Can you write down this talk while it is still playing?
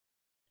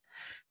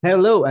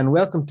Hello and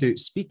welcome to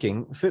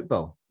Speaking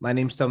Football. My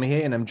name's Tommy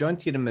Hay and I'm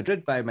joined here in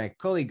Madrid by my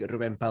colleague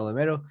Ruben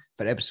Palomero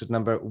for episode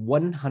number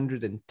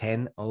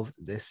 110 of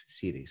this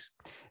series.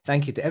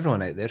 Thank you to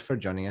everyone out there for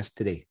joining us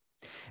today.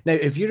 Now,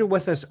 if you're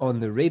with us on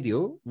the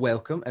radio,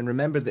 welcome. And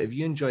remember that if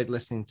you enjoyed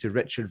listening to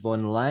Richard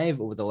Vaughan live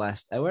over the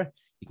last hour,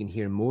 you can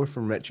hear more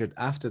from Richard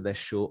after this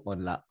show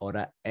on La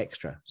Hora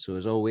Extra. So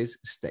as always,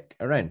 stick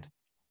around.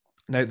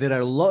 Now, there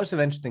are lots of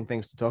interesting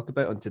things to talk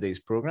about on today's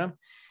programme.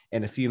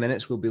 In a few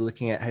minutes, we'll be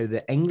looking at how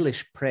the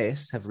English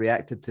press have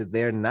reacted to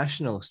their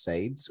national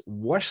side's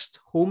worst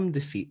home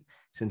defeat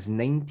since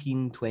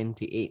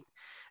 1928.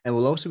 And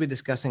we'll also be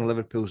discussing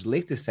Liverpool's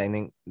latest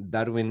signing,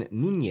 Darwin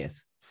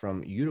Núñez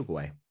from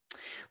Uruguay.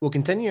 We'll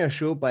continue our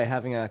show by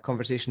having a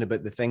conversation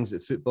about the things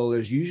that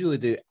footballers usually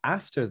do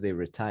after they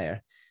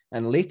retire.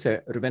 And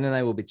later, Ruben and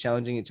I will be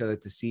challenging each other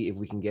to see if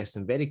we can guess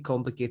some very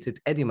complicated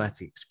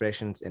idiomatic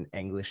expressions in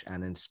English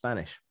and in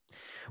Spanish.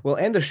 We'll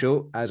end our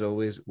show, as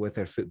always, with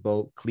our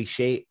football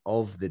cliche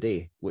of the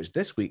day, which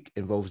this week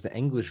involves the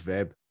English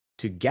verb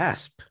to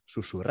gasp,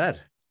 susurrar,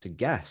 to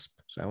gasp.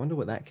 So I wonder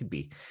what that could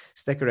be.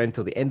 Stick around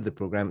till the end of the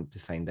programme to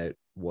find out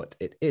what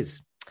it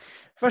is.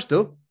 First,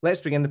 though,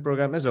 let's begin the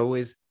programme, as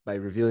always, by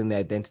revealing the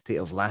identity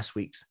of last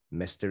week's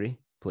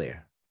mystery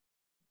player.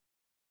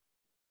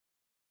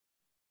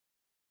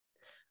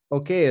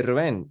 Okay,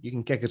 Ruben, you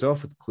can kick us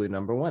off with clue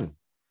number one.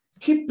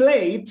 He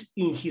played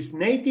in his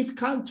native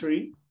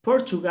country,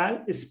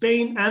 Portugal,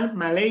 Spain, and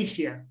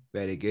Malaysia.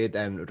 Very good.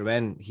 And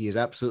Ruben, he is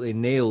absolutely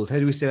nailed. How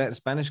do we say that in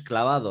Spanish?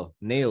 Clavado,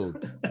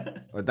 nailed.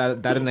 Or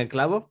dar en el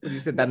clavo? Did you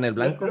say dar en el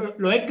blanco?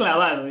 Lo he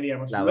clavado,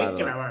 diríamos. Clavado. Lo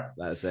he clavado.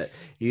 That's it.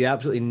 He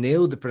absolutely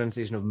nailed the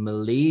pronunciation of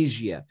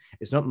Malaysia.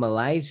 It's not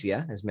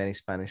Malaysia, as many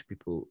Spanish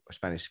people or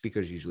Spanish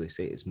speakers usually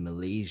say. It's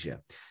Malaysia.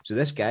 So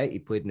this guy, he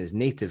played in his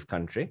native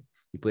country.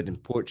 He played in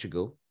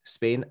Portugal,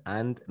 Spain,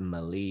 and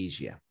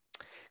Malaysia.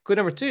 Clue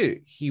number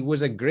two, he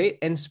was a great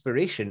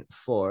inspiration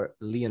for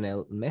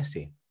Lionel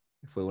Messi.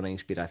 Fue una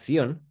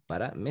inspiración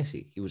para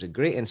Messi. He was a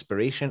great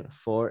inspiration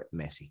for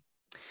Messi.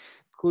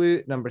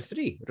 Clue number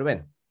three,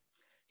 Ruben.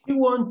 He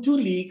won 2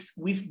 leagues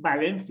with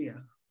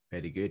Valencia.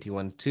 Very good. He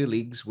won 2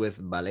 leagues with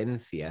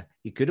Valencia.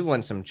 He could have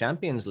won some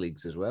Champions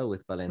Leagues as well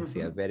with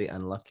Valencia. Mm-hmm. Very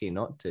unlucky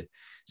not to.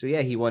 So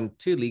yeah, he won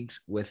 2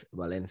 leagues with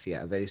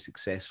Valencia, a very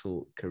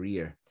successful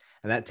career.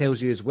 And that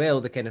tells you as well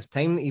the kind of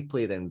time that he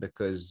played in,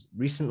 because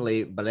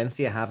recently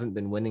Valencia haven't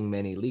been winning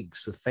many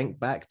leagues. So think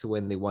back to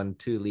when they won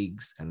 2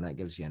 leagues, and that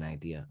gives you an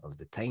idea of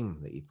the time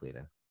that he played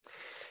in.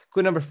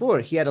 Clue number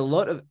 4, he had a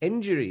lot of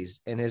injuries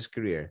in his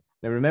career.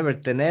 Now remember,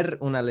 tener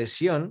una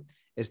lesión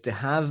is to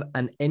have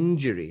an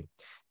injury.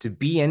 To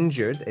be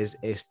injured is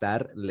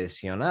estar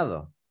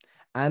lesionado.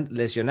 And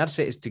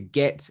lesionarse is to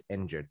get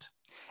injured.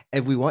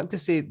 If we want to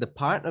say the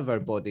part of our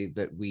body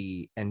that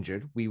we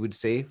injured, we would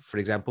say, for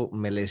example,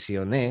 me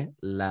lesioné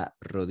la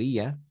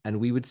rodilla, and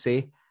we would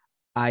say,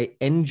 I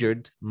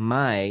injured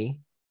my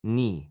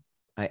knee.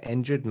 I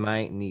injured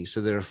my knee.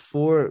 So there are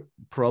 4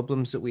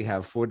 problems that we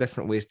have, 4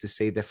 different ways to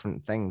say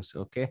different things,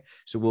 okay?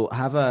 So we'll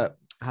have a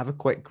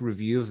quick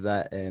review of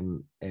that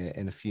in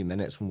a few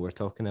minutes when we're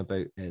talking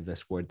about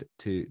this word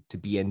to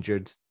be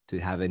injured, to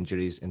have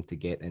injuries, and to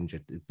get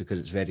injured, because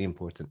it's very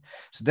important.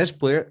 So this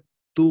player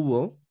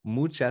tuvo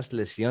muchas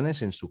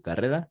lesiones en su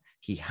carrera.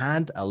 He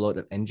had a lot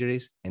of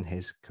injuries in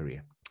his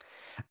career.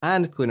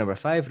 And clue number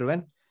 5,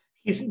 Ruben.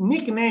 His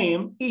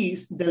nickname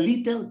is the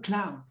Little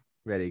Clown.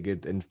 Very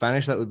good. In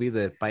Spanish, that would be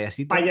the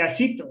payasito.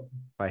 Payasito.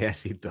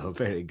 Payasito.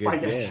 Very good.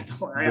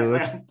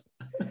 Payasito.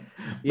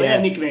 Yeah.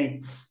 A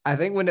nickname. I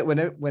think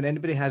when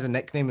anybody has a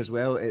nickname as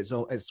well,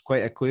 it's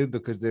quite a clue,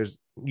 because there's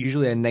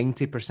usually a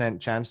 90%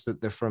 chance that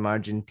they're from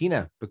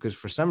Argentina, because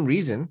for some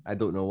reason, I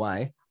don't know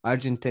why,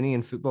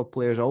 Argentinian football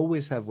players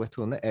always have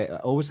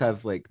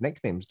like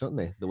nicknames, don't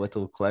they? The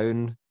Little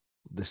Clown,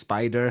 the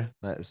Spider.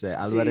 That's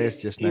Alvarez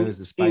just now is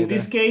the Spider. In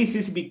this case,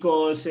 it's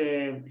because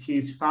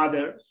his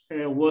father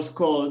was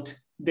called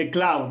the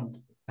Clown.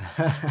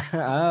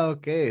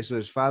 Okay, so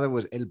his father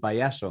was El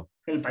Payaso.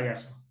 El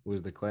Payaso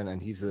was the clown,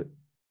 and he's the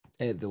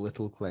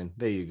Little Clown.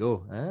 There you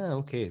go.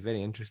 Okay,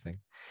 very interesting.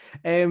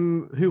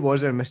 Who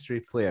was our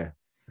mystery player,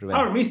 Ruben?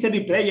 Our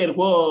mystery player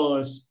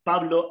was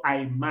Pablo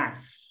Aimar.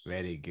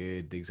 Very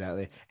good,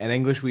 exactly. In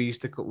English, we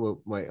used to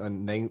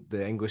on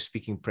the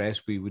English-speaking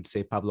press, we would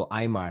say Pablo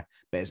Aimar,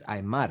 but it's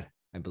Aimar,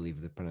 I believe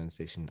the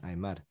pronunciation,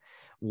 Aimar.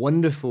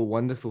 Wonderful,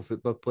 wonderful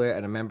football player.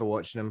 And I remember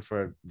watching him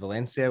for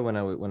Valencia when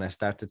I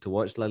started to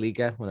watch La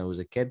Liga when I was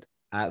a kid.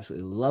 I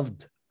absolutely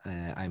loved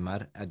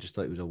Aimar. I just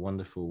thought he was a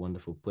wonderful,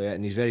 wonderful player.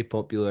 And he's very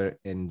popular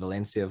in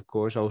Valencia, of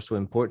course, also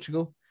in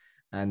Portugal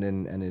and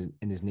in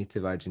his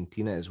native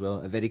Argentina as well.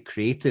 A very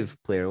creative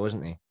player,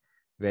 wasn't he?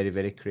 Very,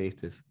 very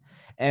creative.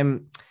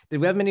 Did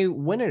we have many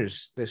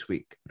winners this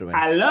week, Ruben?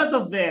 A lot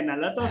of them.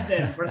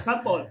 For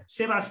example,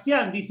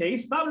 Sebastián dice,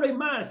 is Pablo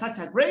Aimar such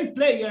a great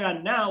player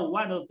and now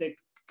one of the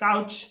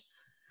coach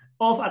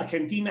of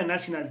Argentina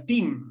national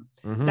team?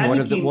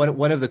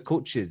 One of the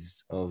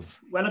coaches of...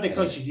 One of the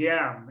coaches,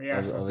 yeah.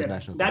 Of the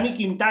national Dani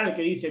Quintal,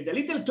 que dice, The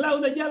Little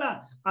Clown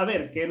Ayala. A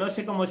ver, que no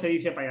sé cómo se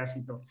dice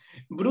payasito.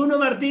 Bruno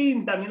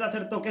Martín también lo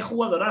acertó. Qué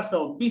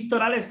jugadorazo.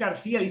 Víctor Alex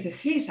García dice,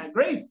 he's a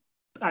great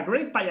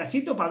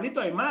payasito,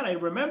 Pablito Aymar. I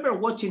remember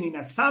watching in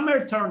a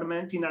summer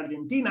tournament in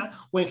Argentina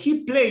when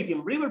he played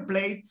in River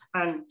Plate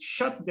and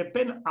shot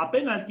a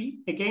penalty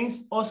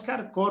against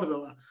Oscar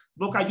Córdoba,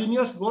 Boca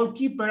Juniors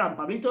goalkeeper, and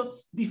Pablito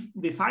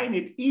defined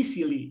it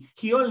easily.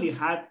 He only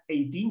had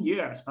 18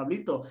 years,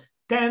 Pablito,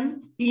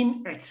 10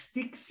 in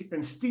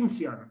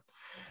extinction.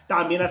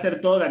 También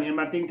acertó Daniel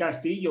Martín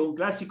Castillo, un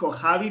clásico.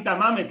 Javi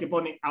Tamames, que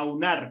pone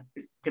aunar.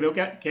 Creo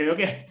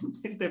que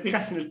te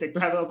fijas en el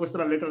teclado, ha puesto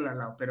las letras de al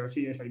lado, pero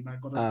sí, es ahí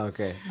más correcto. Ah, ok,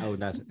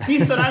 aunar.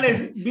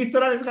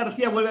 Víctor Alex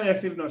García vuelve a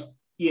decirnos,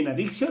 y en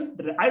addiction,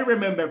 I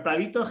remember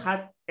Pablito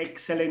had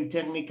excellent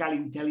technical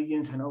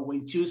intelligence and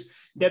always choose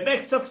the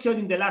best option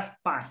in the last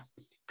pass.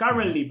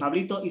 Currently,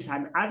 Pablito is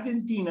an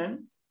Argentina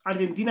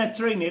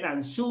trainer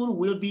and soon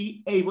will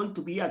be able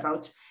to be a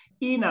coach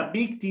in a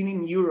big team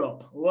in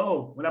Europe.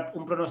 Wow,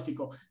 un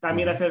pronóstico.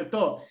 También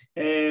acertó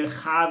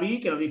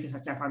Javi, que nos dice,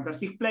 such a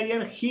fantastic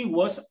player. He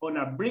was on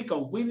a brink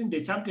of winning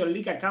the Champions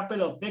League a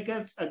couple of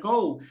decades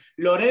ago.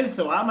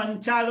 Lorenzo ha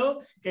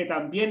manchado, que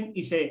también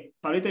dice,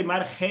 Pablito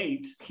Aymar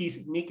hates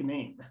his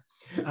nickname.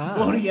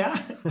 Boria,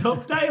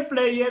 top tier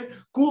player.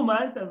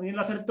 Kuman también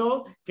lo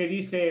acertó, que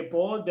dice,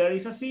 Paul, there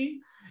is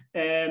así.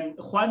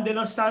 Juan de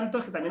los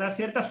Santos, que también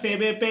acierta.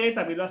 CBP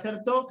también lo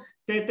acertó.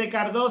 Tete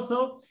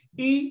Cardozo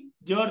y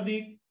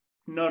Jordi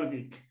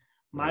Nordic.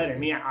 Madre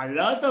mía, a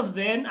lot of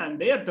them, and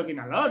they are talking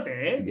a lot,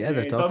 eh? Yeah,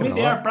 they're talking a lot.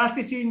 They are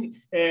practicing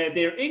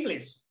their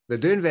English. They're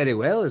doing very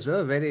well as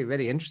well. Very,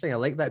 very interesting. I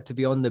like that, to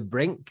be on the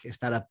brink,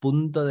 estar a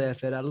punto de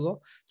hacer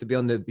algo.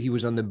 He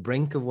was on the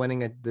brink of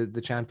winning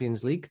the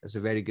Champions League. That's a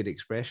very good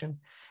expression.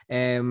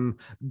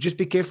 Just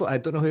be careful. I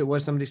don't know who it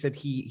was. Somebody said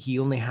he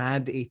only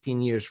had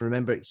 18 years.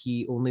 Remember,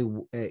 he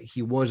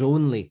was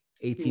only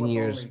 18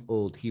 years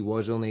old. He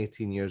was only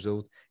 18 years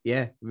old.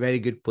 Yeah, very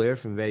good player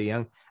from very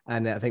young.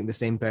 And I think the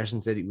same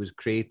person said he was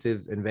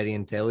creative and very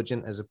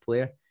intelligent as a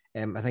player.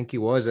 I think he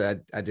was.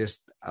 I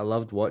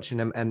loved watching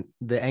him. And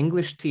the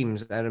English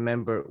teams, I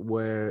remember,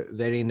 were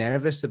very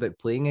nervous about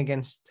playing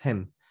against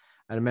him.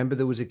 I remember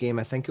there was a game,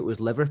 I think it was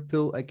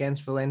Liverpool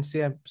against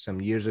Valencia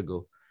some years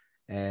ago.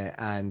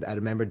 And I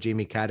remember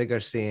Jamie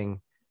Carragher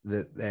saying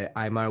that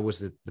Aymar was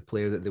the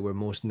player that they were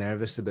most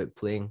nervous about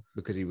playing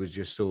because he was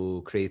just so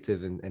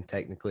creative and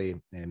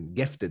technically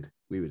gifted,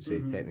 we would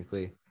say.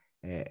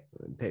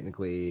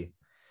 Technically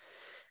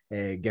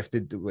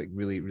gifted, like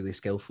really, really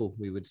skillful,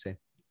 we would say.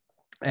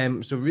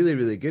 So really,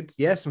 really good.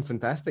 Yeah, some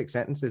fantastic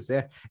sentences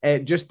there.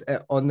 Just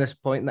on this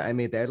point that I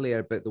made earlier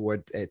about the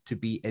word to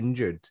be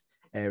injured.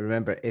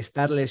 Remember,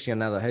 estar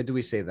lesionado. How do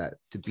we say that?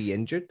 To be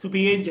injured? To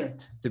be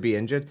injured. To be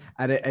injured.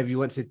 And if you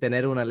want to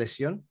tener una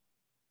lesión?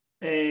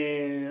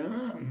 I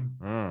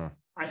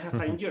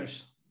have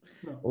injuries.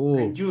 No, oh.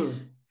 Injure.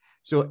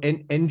 So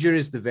injure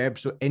is the verb.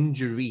 So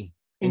injury.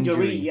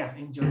 Injury.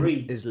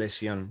 Is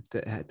lesión.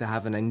 To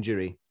have an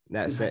injury.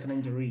 That's it. An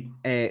injury.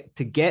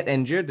 To get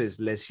injured is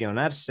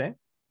lesionarse.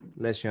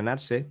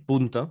 Lesionarse,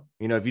 punto.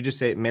 You know, if you just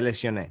say me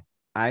lesioné,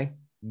 I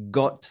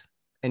got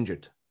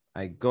injured.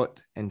 I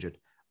got injured.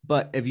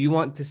 But if you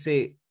want to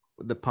say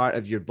the part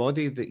of your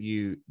body that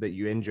you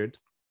injured,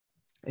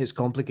 it's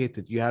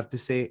complicated. You have to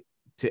say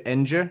to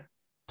injure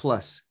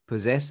plus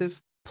possessive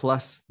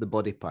plus the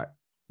body part.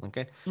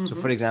 Okay. So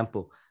for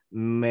example,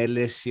 me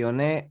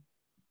lesioné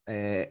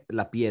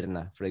la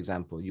pierna, for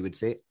example. You would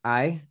say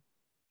I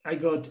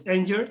got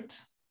injured.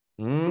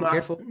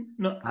 Careful.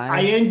 No,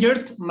 I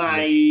injured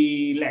my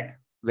leg.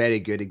 Very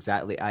good.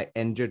 Exactly. I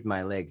injured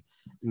my leg.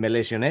 Me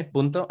lesioné,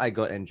 punto. I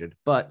got injured.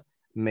 But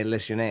me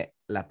lesioné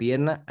la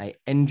pierna. I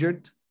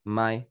injured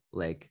my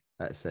leg.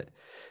 That's it.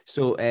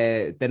 So,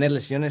 tener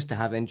lesiones, to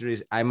have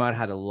injuries. Aymar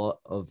had a lot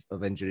of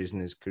injuries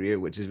in his career,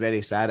 which is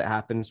very sad. It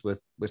happens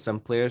with some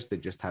players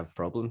that just have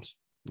problems,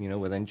 you know,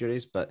 with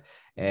injuries. But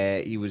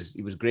he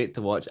was great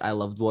to watch. I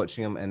loved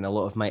watching him, and a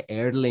lot of my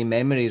early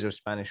memories of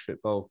Spanish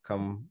football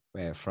come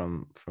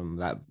from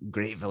that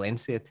great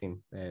Valencia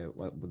team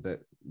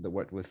that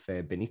worked with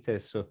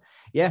Benitez. So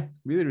yeah,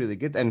 really, really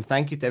good. And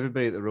thank you to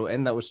everybody that wrote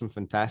in. That was some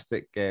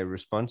fantastic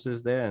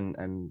responses there,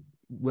 and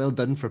well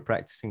done for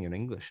practicing your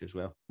English as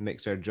well. It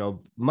makes our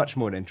job much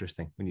more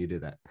interesting when you do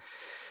that.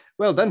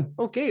 Well done.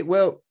 Okay,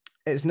 well,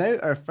 it's now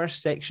our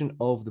first section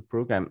of the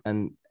program,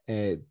 and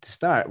to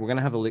start, we're going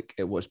to have a look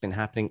at what's been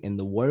happening in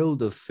the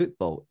world of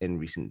football in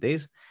recent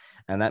days.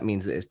 And that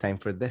means that it's time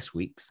for this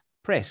week's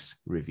press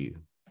review.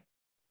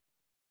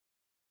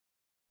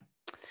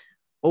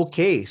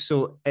 Okay,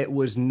 so it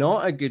was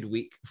not a good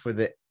week for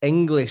the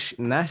English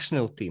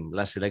national team,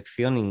 la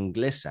selección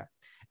inglesa.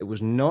 It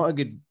was not a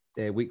good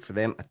week for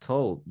them at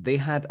all. They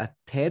had a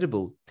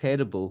terrible,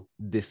 terrible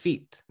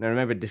defeat. Now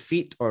remember,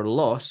 defeat or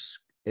loss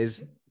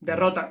is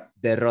derrota.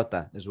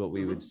 Derrota is what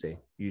we would say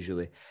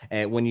usually.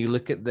 When you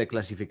look at the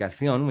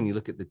clasificación, when you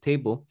look at the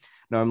table,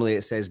 normally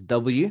it says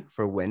W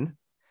for win,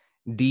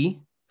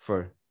 D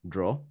for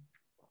draw,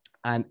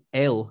 and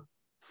L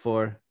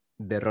for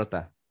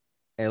derrota.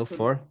 L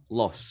for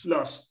loss.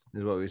 Loss.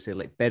 Is what we say,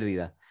 like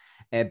pérdida.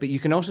 But you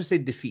can also say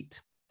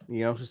defeat. You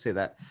can also say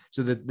that.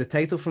 So the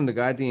title from the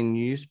Guardian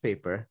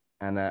newspaper,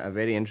 and a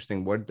very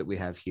interesting word that we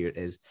have here,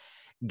 is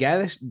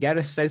Gareth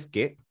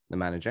Southgate, the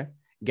manager,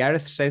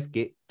 Gareth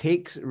Southgate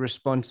takes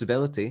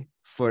responsibility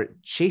for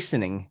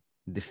chastening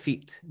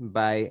defeat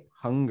by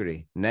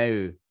Hungary.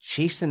 Now,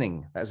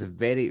 chastening, that's a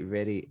very,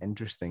 very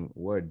interesting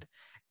word.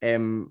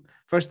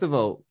 First of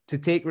all, to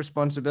take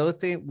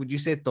responsibility, would you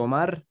say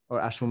tomar or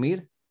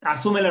asumir?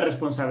 Asume la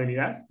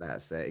responsabilidad.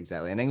 That's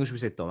exactly. In English, we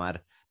say tomar,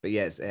 but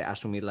yes,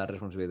 asumir la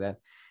responsabilidad.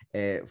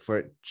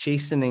 For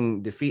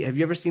chastening defeat. Have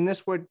you ever seen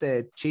this word,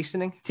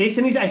 chastening?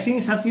 Chastening, I think,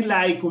 is something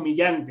like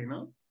humillante,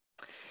 no?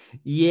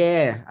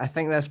 Yeah, I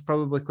think that's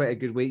probably quite a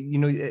good way. You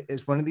know,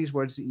 it's one of these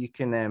words that you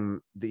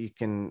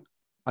can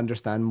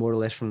understand more or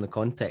less from the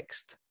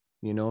context.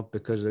 You know,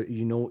 because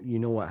you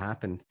know what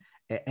happened.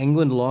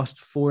 England lost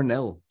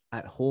 4-0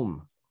 at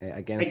home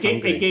against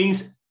Hungary.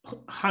 Against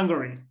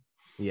Hungary.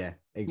 Yeah,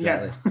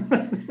 exactly.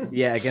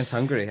 Yeah, against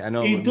Hungary. I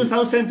know. In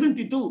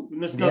 2022,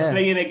 not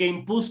playing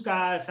against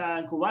Puskás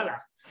and Kubala.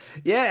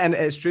 Yeah, and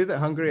it's true that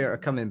Hungary are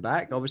coming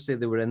back. Obviously,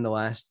 they were in the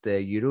last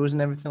Euros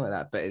and everything like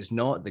that, but it's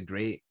not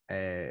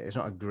it's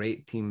not a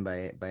great team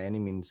by any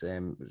means.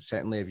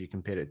 Certainly, if you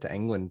compare it to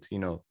England, you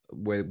know,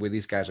 where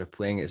these guys are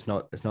playing, it's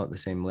not the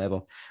same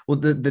level. Well,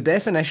 the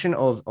definition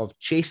of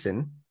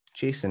chasten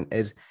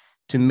is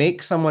to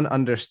make someone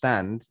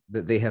understand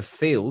that they have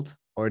failed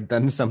or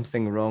done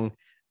something wrong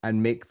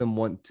and make them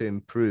want to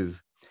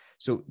improve.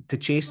 So to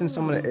chasten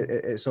someone,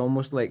 it's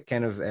almost like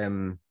kind of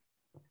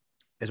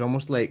it's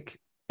almost like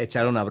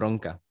echar una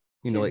bronca,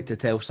 you know, like to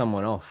tell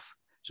someone off.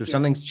 So if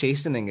something's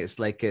chastening, it's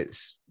like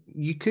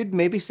you could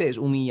maybe say it's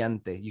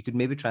humillante. You could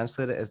maybe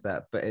translate it as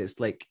that, but it's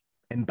like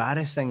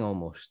embarrassing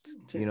almost,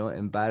 you know,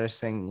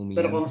 embarrassing.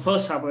 Humillante.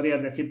 Vergonzosa,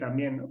 podrías decir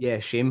también, ¿no? Yeah,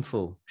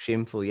 shameful.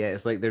 Yeah,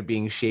 it's like they're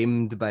being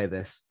shamed by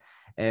this.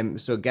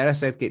 So Gareth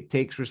Southgate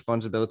takes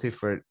responsibility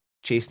for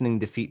chastening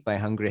defeat by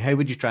Hungary. How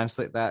would you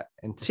translate that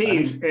into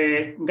Spanish?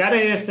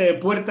 Gareth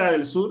Puerta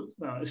del Sur,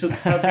 no, es un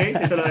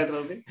Southgate, eso lo voy a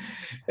traducir.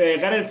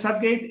 Gareth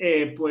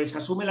Southgate pues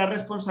asume la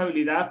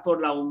responsabilidad por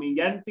la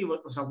humillante,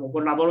 o sea,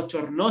 por la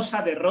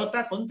bochornosa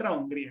derrota contra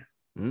Hungría.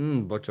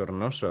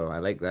 Bochornoso, I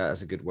like that.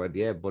 That's a good word.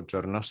 Yeah,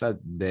 bochornosa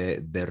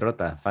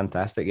derrota.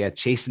 Fantastic. Yeah,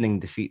 chastening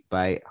defeat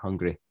by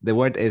Hungary. The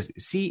word is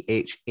chastening.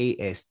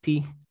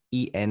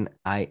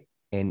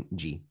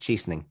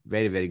 Chastening.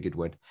 Very, very good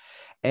word.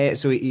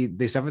 So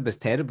they suffered this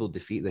terrible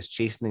defeat, this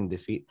chastening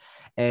defeat.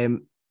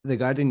 The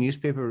Guardian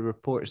newspaper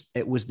reports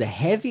it was the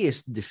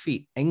heaviest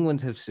defeat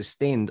England have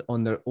sustained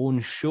on their own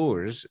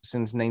shores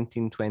since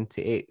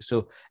 1928.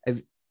 So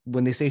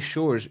when they say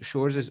shores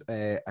is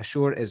a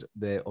shore is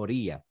the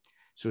orilla.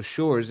 So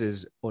shores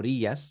is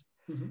orillas.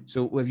 Mm-hmm.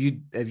 So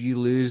if you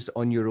lose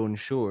on your own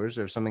shores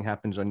or something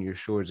happens on your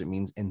shores, it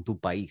means en tu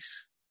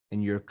país,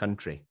 in your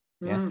country.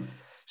 Yeah.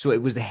 So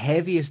it was the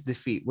heaviest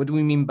defeat. What do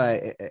we mean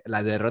by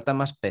la derrota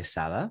más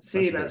pesada?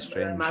 Sí,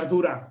 más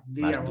dura,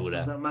 digamos.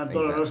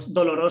 Más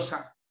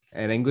dolorosa.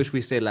 In English,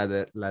 we say la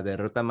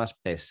derrota más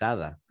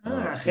pesada.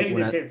 Heavy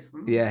defeat.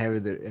 Yeah,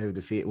 heavy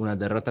defeat. Una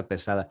derrota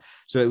pesada.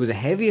 So it was the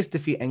heaviest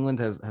defeat England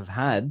have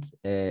had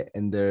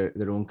in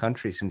their own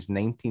country since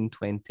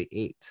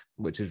 1928,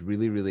 which is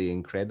really, really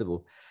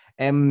incredible.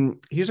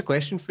 Here's a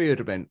question for you,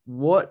 Ruben.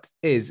 What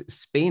is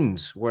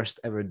Spain's worst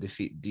ever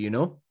defeat? Do you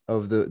know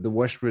of the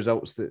worst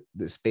results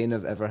that Spain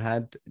have ever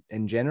had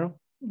in general?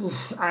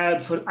 I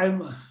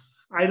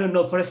don't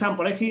know. For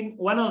example, I think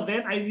one of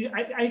them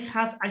I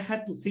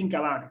had to think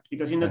about it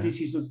because you know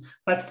these issues.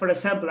 But for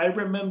example, I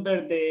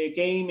remember the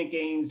game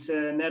against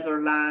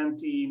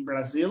Netherlands in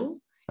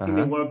Brazil in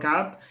the World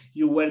Cup.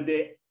 You were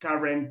the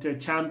current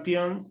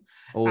champions,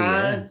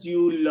 and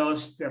you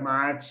lost the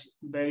match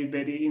very,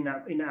 very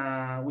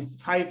with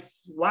 5-1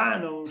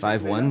 or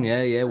 5-1.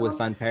 Yeah, with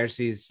Van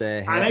Persie's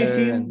header. And I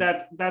think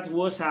that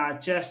was a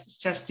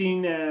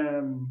chastening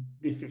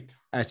defeat.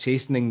 A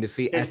chastening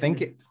defeat. I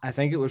think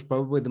it was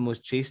probably the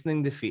most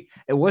chastening defeat.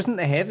 It wasn't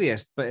the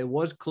heaviest, but it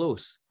was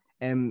close.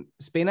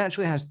 Spain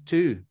actually has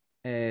two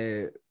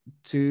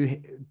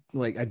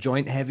like a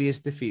joint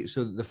heaviest defeat.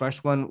 So the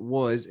first one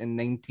was in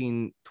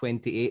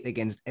 1928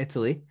 against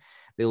Italy.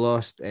 They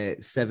lost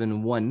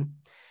 7-1.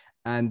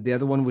 And the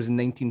other one was in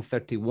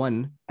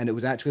 1931, and it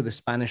was actually the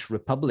Spanish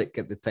Republic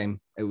at the time.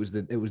 It was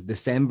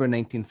December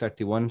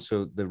 1931,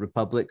 so the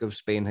Republic of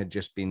Spain had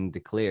just been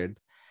declared.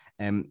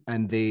 And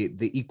they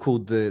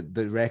equaled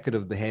the record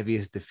of the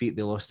heaviest defeat.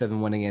 They lost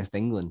 7-1 against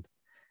England.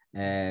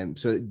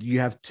 So you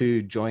have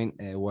two joint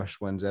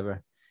worst ones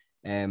ever.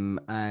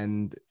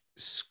 And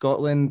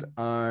Scotland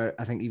are,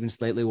 I think, even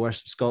slightly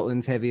worse.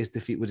 Scotland's heaviest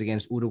defeat was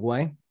against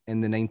Uruguay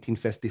in the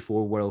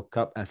 1954 World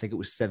Cup. I think it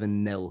was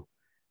 7-0.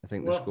 I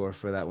think the score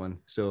for that one.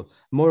 So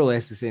more or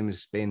less the same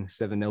as Spain,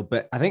 7-0.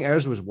 But I think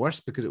ours was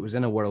worse because it was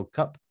in a World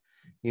Cup.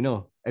 You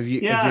know,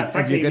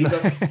 exactly.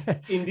 Because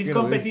in this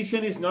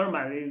competition, it's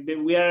normal.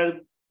 We are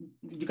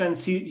you can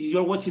see if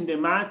you're watching the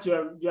match,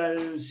 you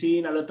are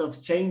seeing a lot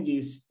of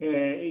changes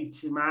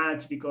each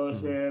match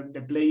because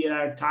the players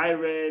are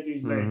tired,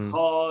 it's very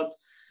hot.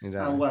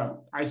 Exactly. And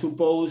well, I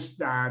suppose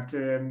that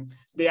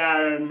they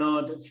are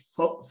not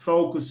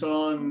focused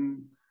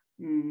on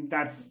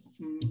that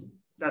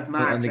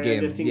match. On the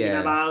They're game, thinking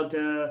about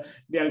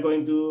they are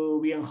going to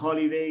be on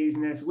holidays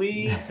next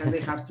week and they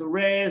have to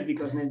rest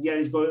because next year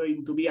is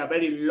going to be a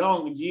very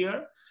long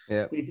year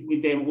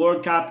with the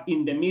World Cup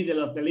in the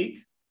middle of the league.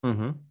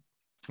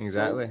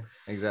 Exactly.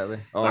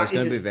 Oh, it's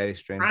going to be very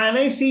strange. And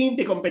I think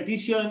the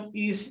competition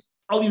is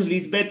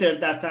obviously better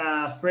than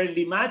a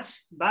friendly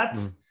match, but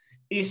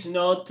it's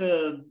not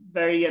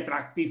very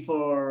attractive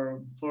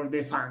for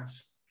the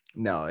fans.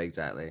 No,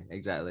 exactly.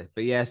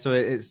 But yeah, so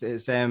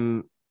it's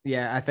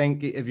I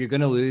think if you're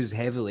going to lose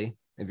heavily,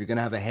 if you're going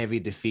to have a heavy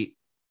defeat,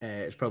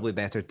 it's probably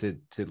better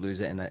to lose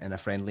it in a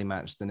friendly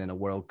match than in a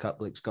World Cup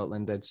like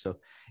Scotland did. So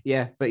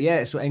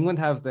so England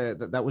have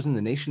that was in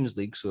the Nations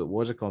League, so it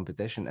was a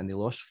competition, and they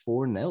lost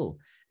 4-0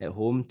 at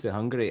home to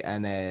Hungary.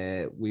 And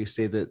we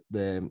say that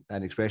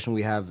an expression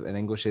we have in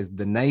English is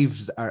the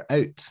knives are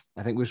out.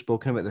 I think we've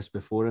spoken about this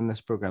before in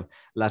this program.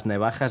 Las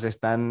navajas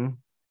están.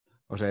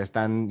 O sea,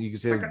 you can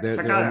say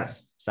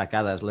sacadas.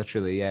 Sacadas,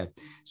 literally, yeah.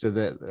 So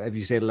if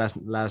you say las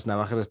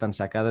navajas están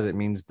sacadas, it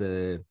means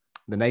the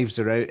knives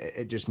are out.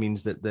 It just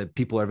means that the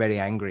people are very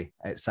angry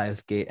at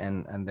Southgate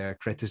and they're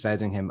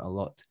criticizing him a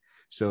lot.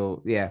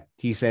 So yeah,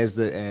 he says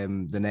that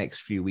the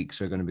next few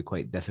weeks are going to be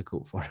quite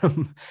difficult for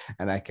him,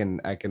 and I can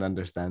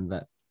understand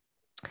that.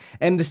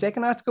 And the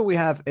second article we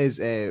have is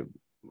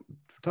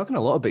talking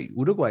a lot about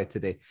Uruguay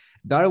today.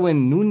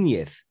 Darwin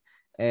Núñez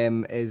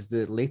is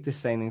the latest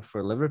signing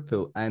for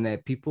Liverpool,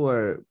 and people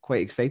are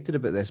quite excited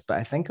about this, but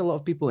I think a lot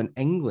of people in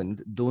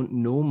England don't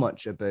know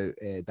much about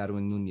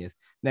Darwin Núñez.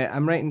 Now,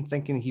 I'm right in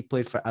thinking he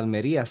played for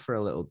Almeria for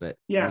a little bit.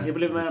 Yeah, he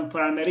played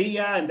for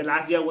Almeria, and the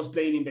last year was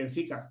playing in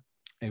Benfica.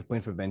 He was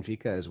playing for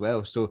Benfica as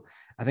well. So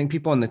I think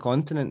people on the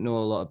continent know a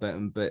lot about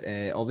him, but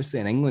obviously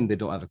in England, they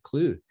don't have a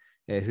clue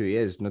who he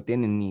is. No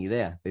tienen ni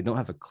idea. They don't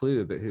have a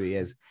clue about who he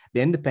is.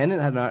 The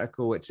Independent had an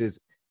article which is,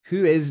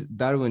 who is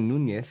Darwin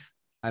Núñez?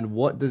 And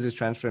what does his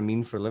transfer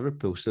mean for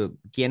Liverpool? So,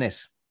 ¿quién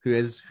es? Who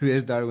is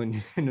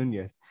Darwin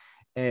Núñez?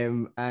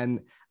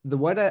 And the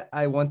word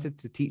I wanted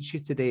to teach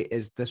you today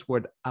is this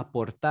word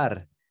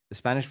aportar, the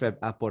Spanish verb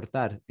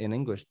aportar in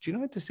English. Do you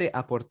know how to say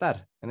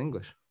aportar in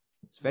English?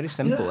 It's very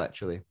simple,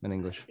 actually, in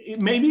English.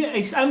 Maybe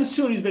I'm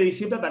sure it's very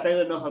simple, but I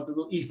don't know how to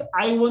do. If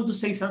I want to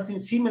say something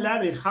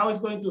similar, how it's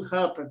going to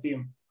help a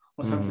team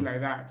or something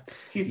like that.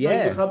 He's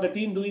going to help the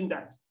team doing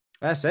that.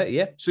 That's it,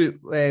 yeah. So,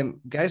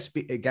 guys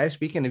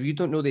speaking, if you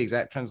don't know the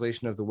exact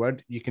translation of the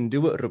word, you can do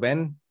what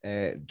Ruben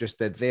just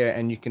did there,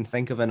 and you can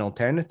think of an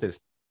alternative.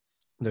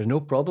 There's no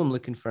problem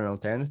looking for an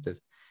alternative.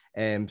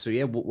 So,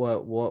 yeah,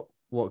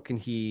 what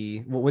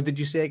did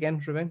you say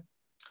again, Ruben?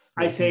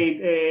 I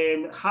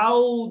said,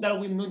 how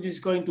Darwin Núñez is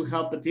going to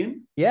help the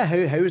team? Yeah, how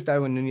is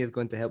Darwin Núñez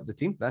going to help the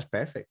team? That's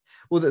perfect.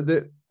 Well,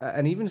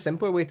 an even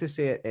simpler way to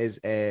say it is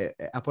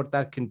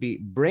aportar can be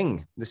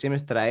bring, the same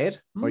as traer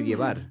or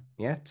llevar,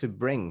 yeah, to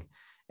bring.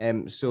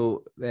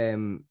 So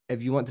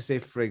if you want to say,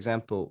 for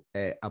example,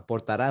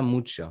 aportará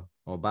mucho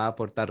or va a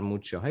aportar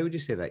mucho, how would you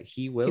say that?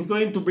 He's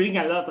going to bring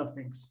a lot of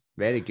things.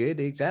 Very good,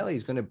 exactly.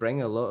 He's going to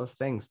bring a lot of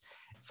things.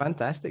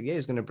 Fantastic. Yeah,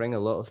 he's going to bring a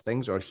lot of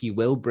things, or he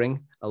will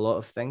bring a lot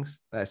of things.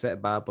 That's it.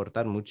 Va a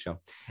aportar mucho.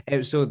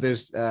 So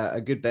there's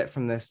a good bit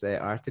from this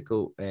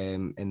article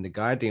in The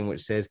Guardian,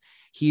 which says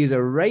he is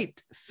a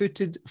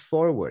right-footed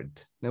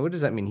forward. Now, what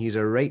does that mean? He's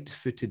a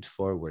right-footed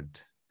forward.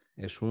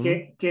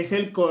 Que es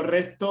el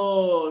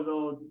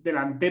correcto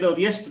delantero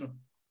diestro.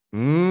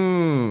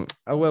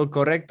 Well,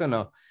 correcto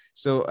no.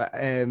 So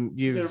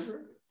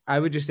I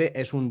would just say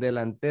es un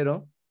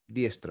delantero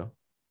diestro.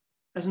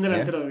 Es un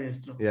delantero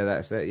diestro. Yeah,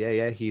 that's it.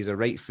 Yeah. He's a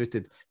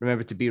right-footed.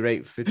 Remember, to be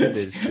right-footed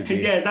is to be...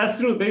 Yeah, that's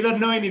true. They don't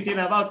know anything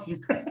about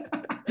him.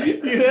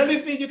 The only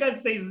thing you can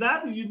say is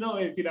that you know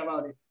anything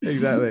about it.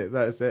 Exactly,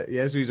 that's it.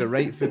 Yeah, so he's a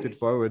right-footed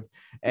forward.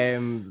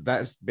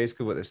 That's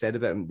basically what they've said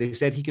about him. They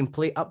said he can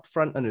play up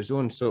front on his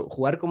own. So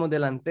jugar como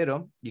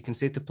delantero, you can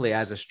say to play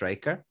as a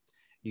striker.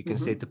 You can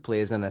say to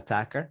play as an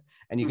attacker.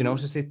 And you can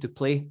also say to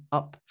play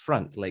up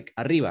front, like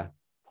arriba.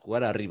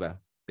 Jugar arriba.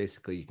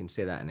 Basically, you can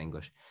say that in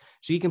English.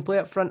 So he can play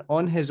up front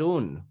on his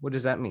own. What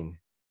does that mean?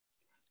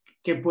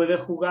 Que puede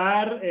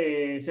jugar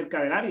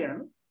cerca del área,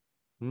 ¿no?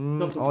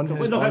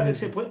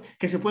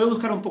 Que se puede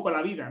buscar un poco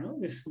la vida, ¿no?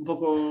 Es un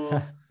poco...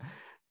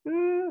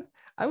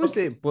 I would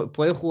say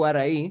puede jugar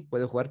ahí,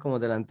 puede jugar como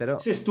delantero.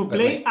 It says to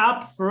play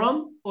up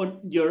front on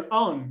your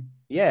own.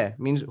 Yeah,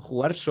 means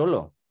jugar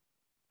solo.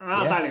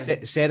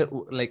 Vale. Ser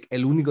like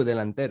el único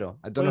delantero.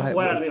 I don't know how.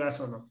 Jugar arriba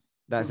solo.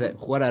 That's it.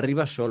 Jugar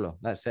arriba solo.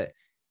 That's it.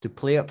 To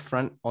play up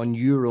front on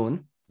your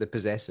own, the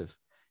possessive.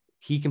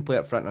 He can play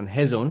up front on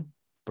his own,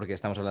 porque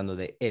estamos hablando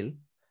de él.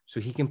 So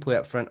he can play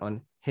up front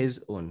on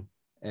his own.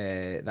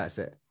 That's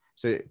it.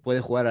 So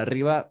puede jugar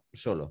arriba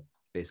solo,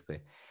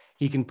 basically.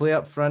 He can play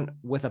up front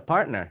with a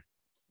partner.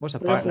 What's a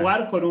Puede partner?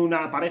 jugar con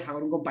una pareja,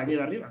 con un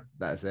compañero arriba.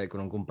 That's it,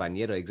 con un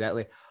compañero,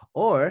 exactly.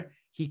 Or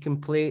he can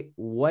play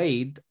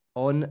wide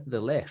on the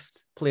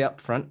left. Play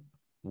up front,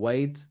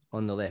 wide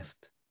on the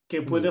left.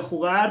 Que puede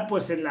jugar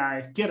pues en la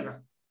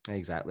izquierda.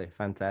 Exactly.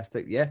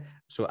 Fantastic. Yeah.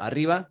 So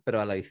arriba, pero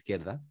a la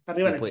izquierda.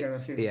 Arriba a la play, izquierda,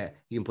 sí. Yeah.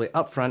 You can play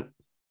up front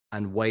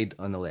and wide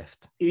on the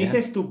left. Y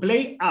dices to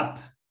play up.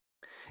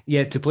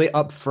 Yeah, to play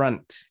up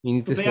front. You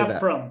need to play say up that.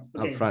 front.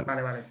 Okay, up front.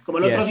 Vale. Como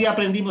el otro día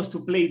aprendimos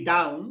to play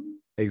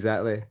down.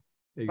 Exactly.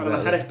 Para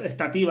bajar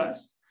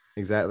expectativas.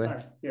 Exactly.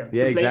 Vale, yeah.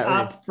 Yeah, to play exactly.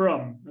 up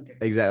from. Okay.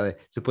 Exactly.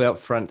 So play up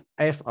front,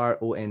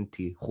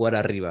 F-R-O-N-T, jugar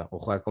arriba o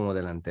jugar como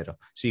delantero.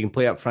 So you can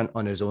play up front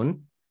on his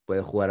own,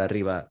 puede jugar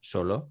arriba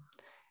solo.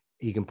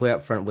 He can play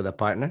up front with a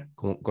partner,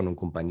 con un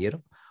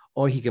compañero,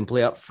 or he can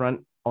play up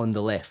front on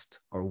the left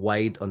or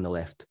wide on the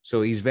left.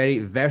 So he's very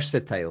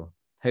versatile.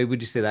 How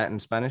would you say that in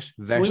Spanish?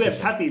 Muy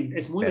versátil.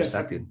 Es muy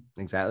versátil.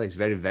 Exactly. He's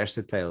very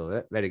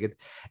versatile. Very good.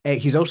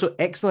 He's also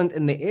excellent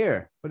in the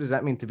air. What does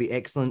that mean to be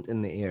excellent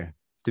in the air?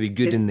 To be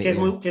good in the air.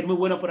 Que es muy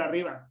bueno por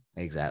arriba.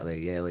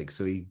 Exactly. Yeah. Like,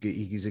 so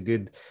he's a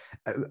good.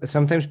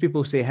 Sometimes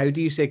people say, "How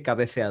do you say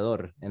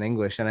cabeceador in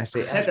English?" And I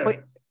say,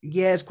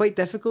 it's quite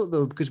difficult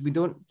though, because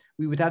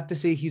we would have to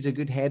say he's a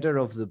good header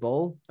of the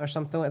ball or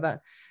something like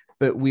that.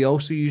 But we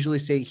also usually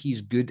say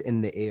he's good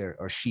in the air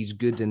or she's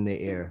good in the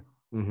air.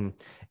 Mm-hmm.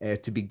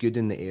 To be good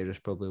in the air is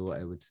probably what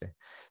I would say.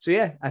 So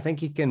yeah, I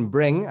think he can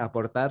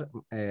aportar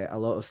a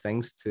lot of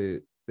things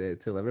to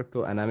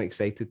Liverpool, and I'm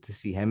excited to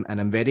see him, and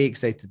I'm very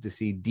excited to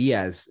see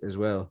Diaz as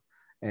well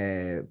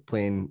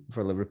playing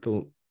for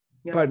Liverpool.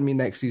 Yeah. Pardon me,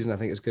 next season. I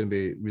think it's going to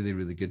be really,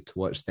 really good to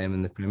watch them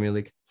in the Premier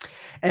League.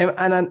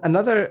 And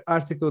another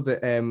article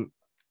that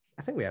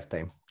I think we have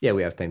time. Yeah,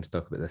 we have time to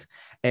talk about this.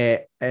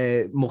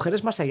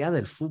 Mujeres más allá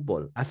del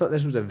fútbol. I thought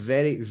this was a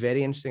very,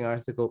 very interesting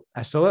article.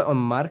 I saw it on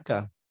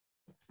Marca,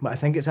 but I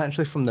think it's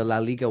actually from the La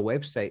Liga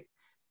website.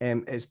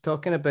 It's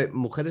talking about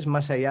mujeres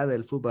más allá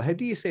del fútbol. How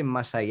do you say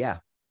más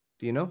allá?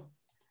 Do you know?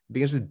 It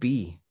begins with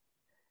B.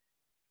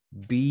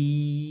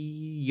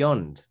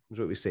 Beyond is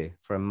what we say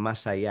for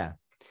más allá.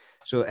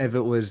 So if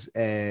it was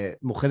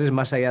mujeres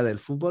más allá del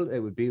fútbol, it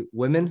would be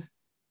women.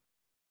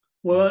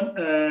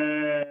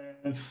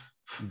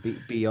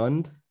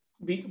 Beyond.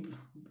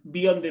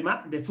 Beyond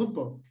the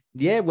football.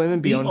 Yeah, women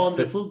beyond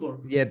the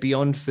football. Yeah,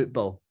 beyond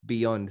football.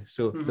 Beyond.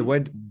 So the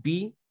word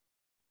B-E-Y-O-N-D.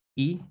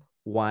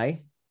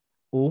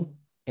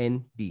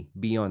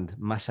 Beyond.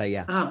 Más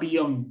allá.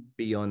 Beyond.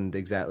 Beyond,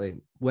 exactly.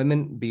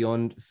 Women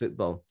beyond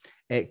football.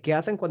 ¿Qué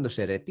hacen cuando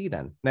se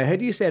retiran? Now, how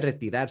do you say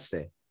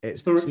retirarse?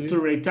 It's to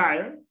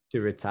retire.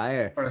 To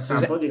retire. For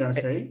example, you can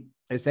say.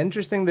 It's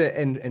interesting that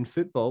in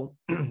football,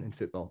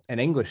 in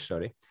English,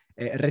 sorry,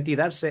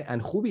 retirarse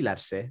and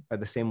jubilarse are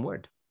the same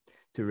word,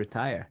 to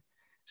retire.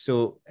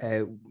 So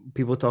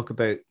people talk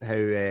about how,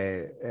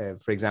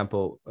 for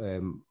example,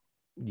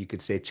 you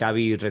could say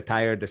Xavi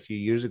retired a few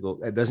years ago.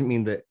 It doesn't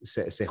mean that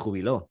se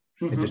jubiló.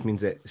 It just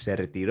means that se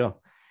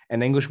retiró.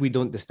 In English, we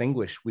don't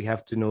distinguish. We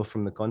have to know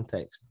from the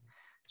context.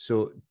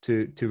 So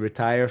to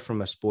retire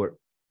from a sport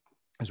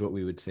is what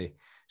we would say.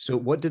 So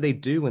what do they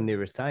do when they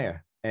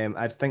retire?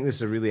 I think this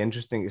is a really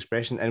interesting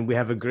expression. And we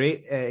have a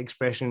great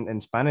expression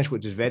in Spanish,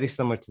 which is very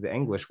similar to the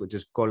English, which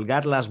is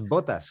colgar las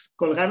botas.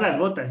 Colgar las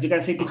botas. You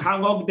can say to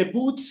hang on the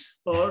boots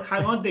or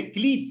hang on the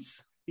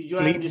cleats.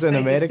 Cleats in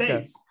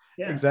America.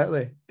 Yeah.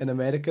 Exactly. In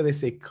America, they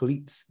say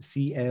cleats.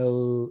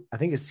 I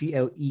think it's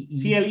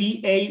C-L-E-E.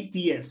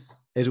 C-L-E-A-T-S.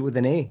 Is it with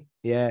an A?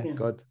 Yeah.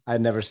 God, I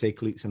never say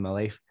cleats in my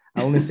life.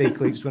 I only say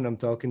cleats when I'm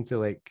talking to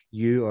like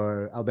you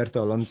or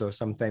Alberto Alonso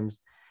sometimes,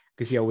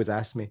 because he always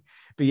asks me.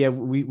 But yeah,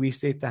 we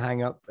say to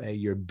hang up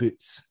your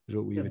boots is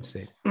what we would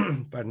say.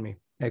 Pardon me.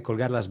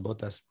 Colgar las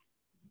botas.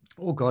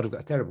 Oh God, I've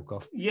got a terrible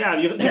cough. Yeah,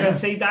 you can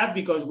say that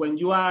because when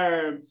you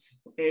are,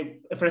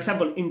 for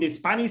example, in the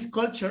Spanish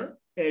culture,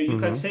 you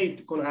can say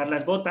colgar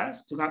las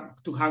botas,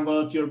 to hang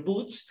out your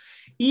boots.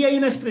 Y hay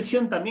una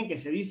expresión también que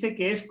se dice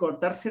que es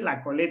cortarse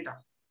la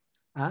coleta.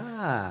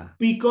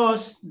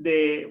 Because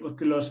the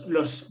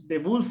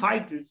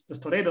bullfighters, los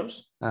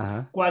toreros,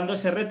 cuando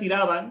se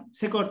retiraban,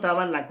 se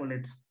cortaban la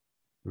coleta.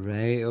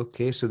 Right,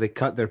 okay. So they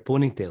cut their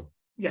ponytail.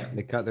 Yeah.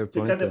 They cut their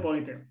ponytail. Cut the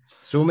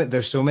ponytail.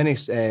 There's so many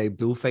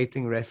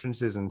bullfighting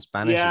references in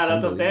Spanish. Yeah, a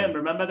lot of them.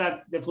 Remember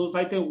that the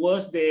bullfighting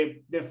was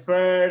the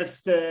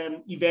first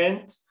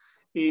event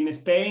in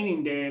Spain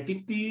in the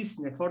 50s,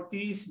 in the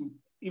 40s,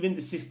 even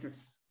the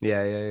 60s.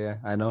 Yeah.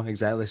 I know,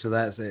 exactly. So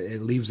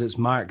it leaves its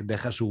mark.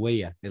 Deja su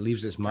huella. It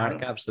leaves its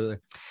mark, absolutely.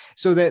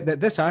 So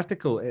this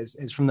article is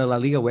from the La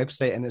Liga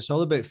website, and it's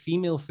all about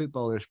female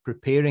footballers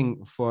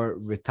preparing for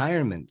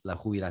retirement, la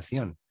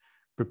jubilación,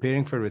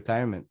 preparing for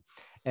retirement.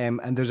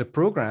 And there's a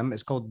program,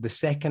 it's called The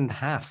Second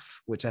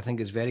Half, which I think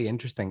is very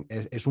interesting.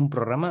 Es un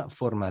programa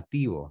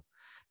formativo.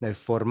 Now,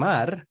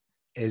 formar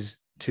is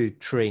to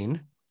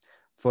train.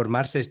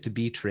 Formarse is to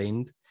be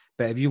trained.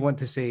 But if you want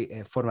to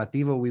say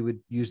formativo, we would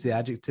use the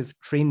adjective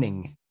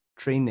training.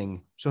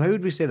 So how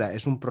would we say that?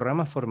 Es un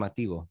programa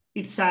formativo.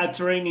 It's a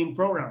training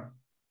program.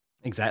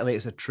 Exactly.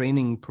 It's a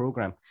training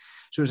program.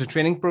 So it's a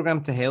training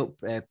program to help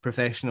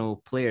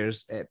professional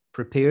players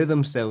prepare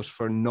themselves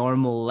for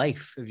normal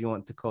life, if you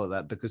want to call it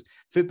that, because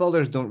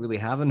footballers don't really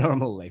have a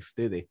normal life,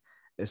 do they?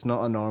 It's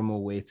not a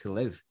normal way to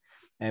live.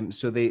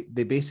 So they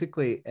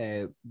basically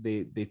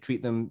they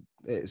treat them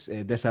as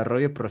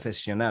desarrollo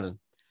profesional.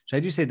 So how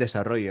do you say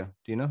desarrollo?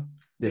 Do you know?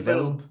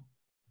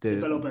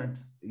 Development.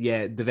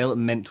 Yeah,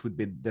 development would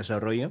be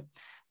desarrollo.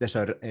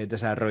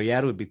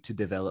 Desarrollar would be to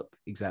develop,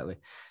 exactly.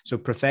 So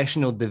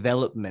professional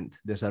development,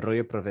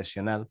 desarrollo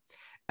profesional,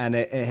 and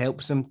it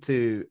helps them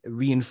to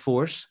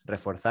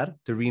reforzar,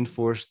 to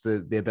reinforce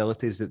the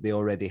abilities that they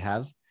already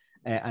have.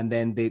 And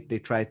then they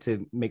try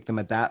to make them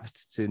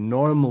adapt to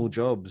normal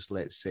jobs,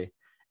 let's say.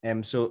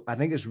 So I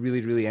think it's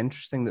really, really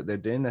interesting that they're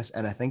doing this,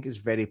 and I think it's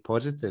very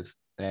positive.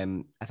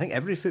 I think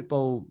every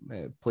football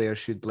player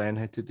should learn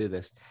how to do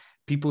this.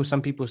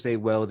 Some people say,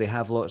 well, they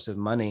have lots of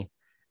money,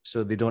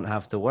 so they don't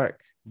have to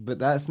work. But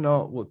that's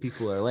not what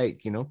people are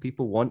like.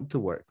 People want to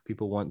work.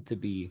 People want to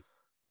be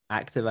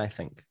active, I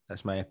think.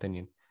 That's my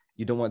opinion.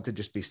 You don't want to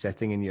just be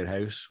sitting in your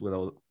house with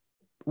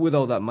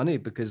all that money,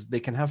 because they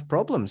can have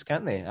problems,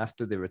 can't they,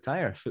 after they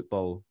retire,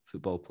 football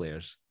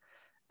players.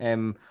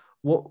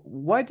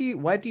 Why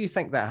do you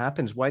think that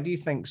happens? Why do you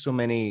think so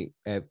many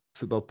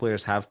football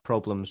players have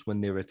problems when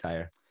they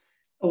retire?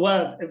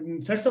 Well,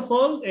 first of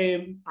all,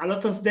 a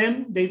lot of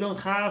them, they don't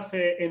have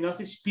enough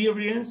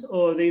experience,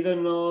 or they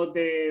don't know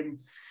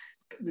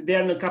they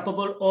are not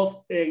capable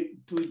of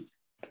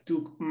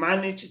to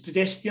manage, to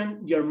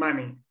gestion your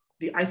money.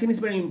 I think it's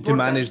very important to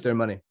manage their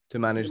money. To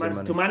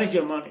manage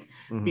your money,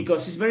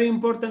 because it's very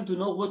important to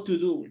know what to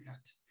do with that.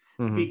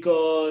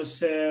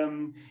 Because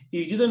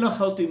if you don't know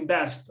how to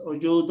invest, or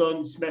you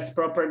don't invest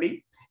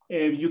properly,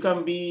 you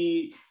can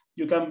be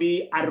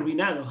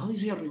arruinado. How do you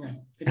say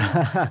arruinado?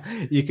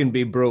 You can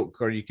be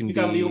broke, or you can be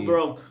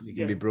broke. You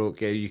can be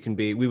broke. Yeah, you can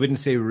be. We wouldn't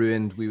say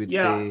ruined. We would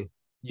say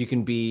you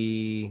can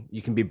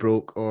be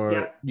broke,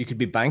 or you could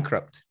be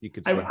bankrupt. You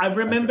could say. I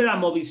remember a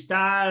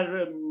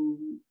Movistar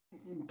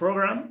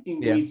program in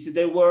which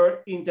they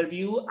were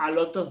interview a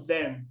lot of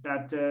them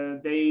that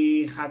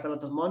they had a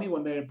lot of money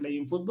when they were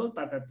playing football,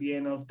 but at the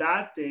end of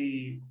that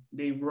they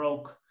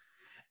broke.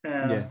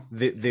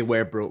 They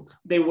were broke.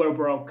 They were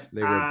broke.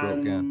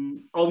 Yeah.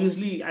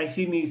 Obviously, I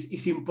think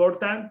it's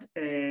important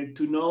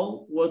to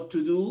know what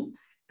to do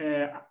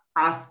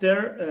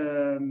after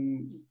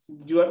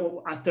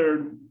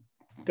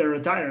the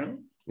retirement.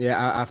 Yeah,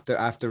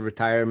 after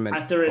retirement.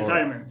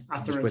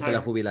 Después de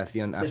la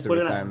jubilación, after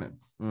retirement.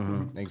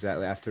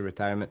 Exactly, after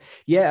retirement.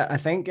 Yeah, I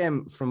think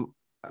from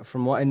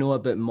what I know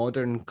about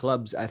modern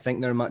clubs, I think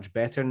they're much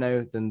better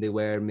now than they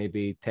were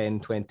maybe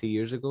 10, 20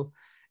 years ago.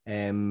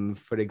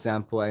 For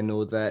example, I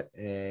know that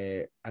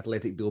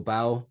Athletic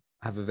Bilbao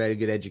have a very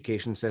good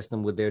education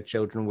system with their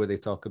children, where they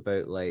talk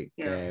about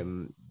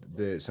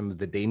some of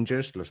the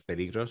dangers, los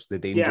peligros, the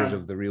dangers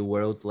of the real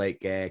world, like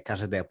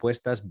Casa de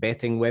Apuestas,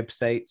 betting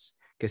websites,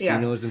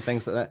 casinos and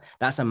things like that.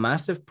 That's a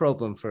massive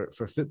problem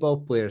for football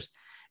players.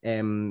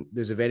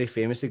 There's a very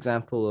famous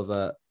example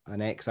of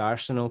an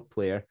ex-Arsenal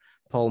player,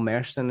 Paul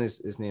Merson,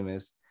 his name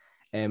is,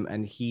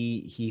 and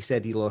he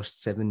said he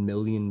lost £7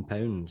 million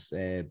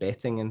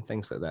betting and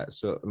things like that.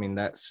 So I mean,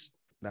 that's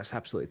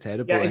absolutely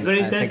terrible. Yeah, it's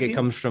very I think it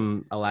comes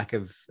from a lack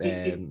of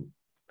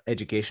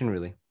education,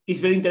 really. It's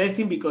very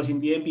interesting because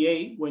in the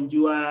NBA, when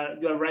you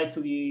arrive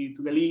to the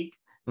league,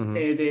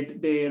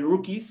 the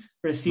rookies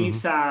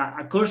receives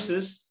a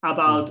courses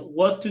about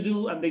what to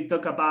do, and they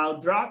talk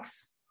about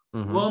drugs,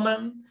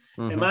 women,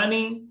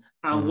 money,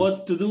 and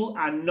what to do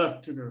and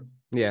not to do.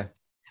 Yeah.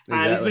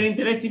 Exactly. And it's very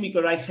interesting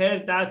because I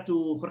heard that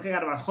to Jorge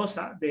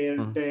Garbajosa,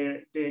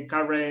 the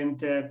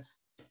current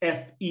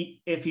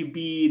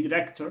FEB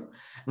director.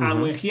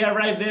 And when he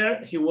arrived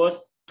there, he was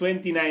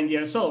 29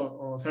 years old,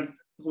 or 30,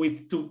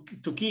 with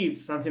two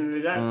kids, something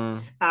like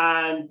that.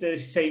 And they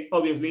say,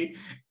 obviously,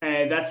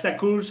 that's a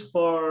course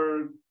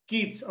for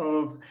kids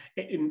of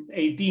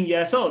 18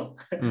 years old.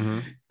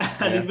 And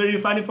it's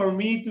very funny for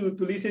me to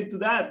listen to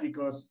that,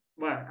 because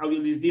well,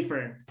 obviously it's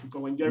different,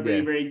 because when you're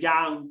very, very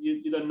young,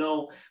 you don't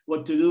know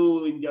what to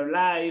do in your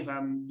life,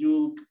 and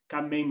you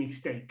can make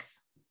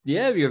mistakes.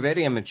 Yeah, you're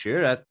very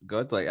immature.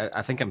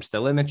 I think I'm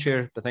still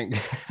immature, I think.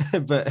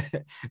 But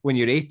when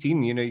you're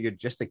 18, you're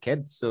just a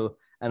kid. So,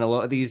 and a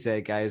lot of these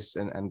guys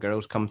and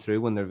girls come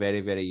through when they're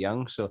very, very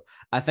young. So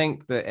I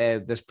think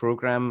that this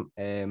program,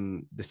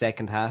 the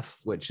second half,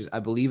 which is, I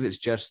believe it's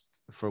just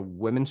for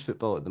women's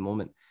football at the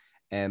moment,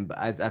 but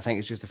I think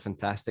it's just a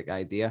fantastic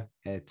idea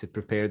to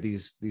prepare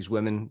these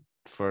women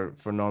for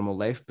normal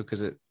life,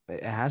 because it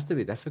has to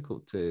be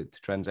difficult to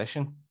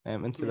transition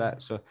into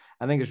that. So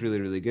I think it's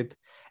really, really good.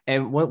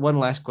 One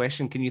last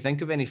question. Can you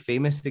think of any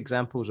famous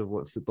examples of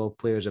what football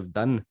players have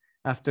done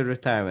after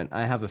retirement?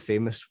 I have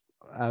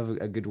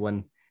a good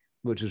one,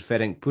 which was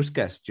Ferenc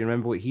Puskás. Do you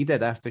remember what he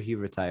did after he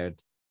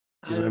retired?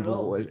 Do you remember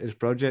what his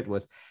project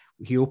was?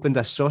 He opened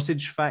a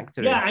sausage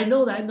factory. Yeah, I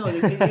know that.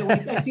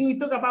 I think we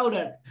talk about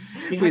it.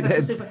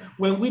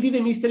 When we did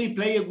a mystery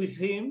player with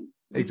him,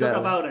 We talk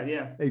about it,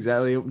 yeah.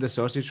 Exactly. He opened a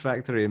sausage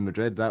factory in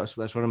Madrid. That's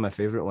one of my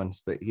favorite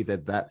ones that he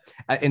did that.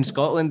 In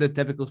Scotland, the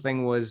typical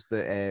thing was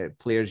that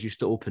players used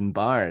to open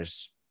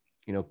bars,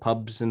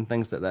 pubs and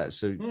things like that.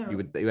 So you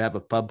would have a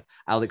pub.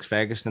 Alex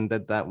Ferguson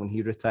did that when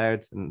he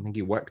retired, and I think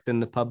he worked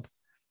in the pub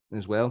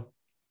as well.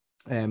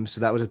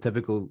 So that was a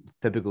typical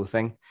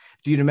thing.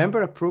 Do you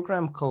remember a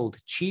program called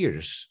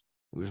Cheers?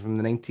 It was from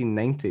the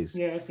 1990s.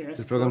 Yes.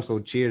 This program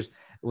called Cheers.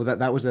 Well,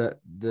 that was a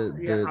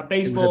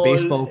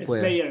baseball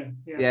player.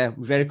 Yeah, it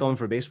was very common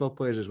for baseball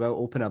players as well.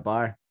 Open a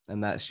bar,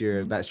 and that's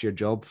your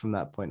job from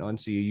that point on.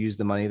 So you use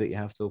the money that you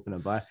have to open a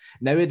bar.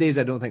 Nowadays,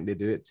 I don't think they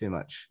do it too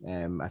much.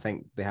 I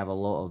think they have a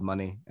lot of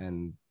money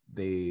and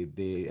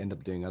they end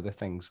up doing other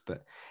things.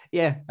 But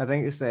yeah, I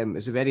think it's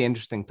a very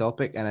interesting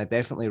topic, and I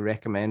definitely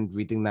recommend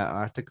reading that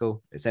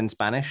article. It's in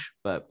Spanish,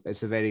 but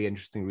it's a very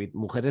interesting read.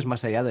 Mujeres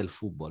más allá del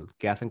fútbol,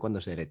 ¿qué hacen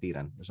cuando se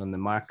retiran? It's on the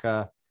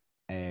Marca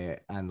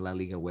and La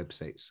Liga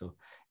website. So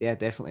yeah,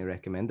 definitely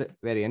recommend it.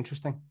 Very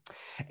interesting.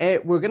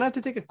 We're going to have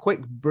to take a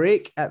quick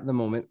break at the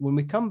moment. When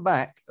we come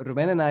back,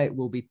 Ruben and I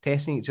will be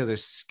testing each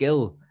other's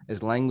skill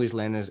as language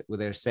learners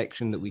with our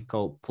section that we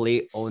call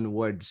Play on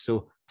Words.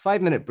 So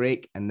 5-minute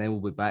break, and then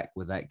we'll be back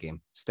with that game.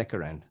 Stick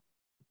around.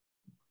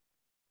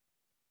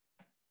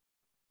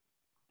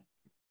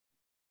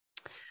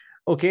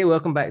 Okay,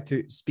 welcome back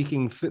to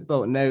Speaking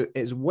Football. Now,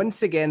 it's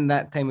once again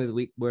that time of the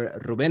week where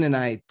Ruben and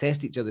I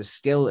test each other's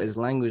skill as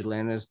language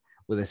learners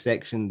with a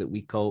section that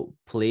we call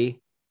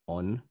Play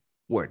on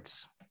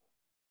Words.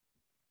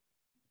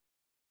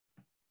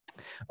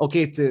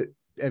 Okay,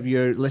 if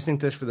you're listening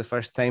to this for the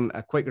first time,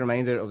 a quick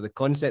reminder of the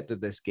concept of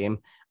this game.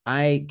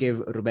 I give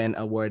Ruben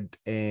a word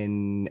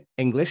in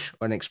English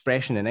or an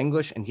expression in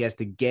English, and he has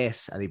to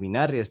guess,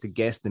 adivinar, he has to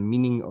guess the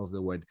meaning of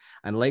the word.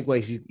 And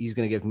likewise, he's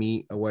going to give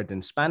me a word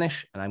in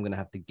Spanish, and I'm going to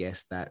have to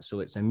guess that. So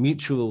it's a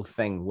mutual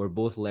thing. We're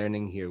both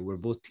learning here. We're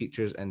both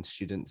teachers and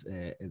students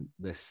in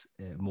this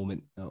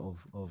moment of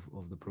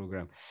the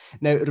program.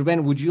 Now,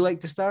 Ruben, would you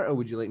like to start, or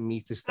would you like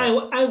me to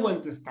start? I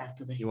want to start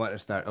today. You want to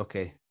start?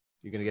 Okay.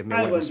 You're going to give me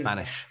a word in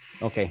Spanish.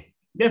 Okay.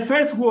 The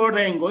first word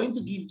I'm going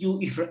to give you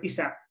is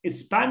a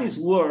Spanish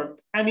word,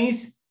 and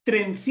is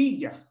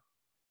trencilla.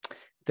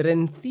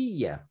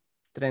 Trencilla.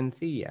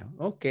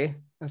 Okay.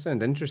 That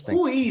sounds interesting.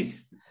 Who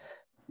is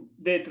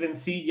the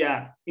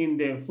trencilla in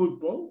the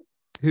football?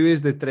 Who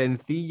is the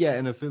trencilla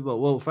in a football?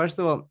 Well, first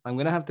of all, I'm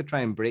going to have to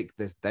try and break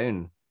this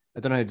down. I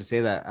don't know how to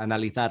say that.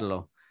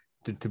 Analizarlo.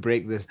 To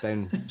break this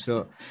down.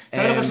 So,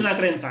 ¿Sabes lo que es una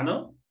trenza,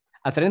 no?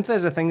 A trenza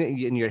is a thing that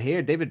in your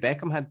hair. David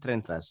Beckham had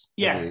trenzas.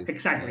 Yeah,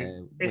 exactly.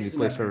 When he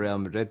played for Real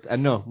Madrid.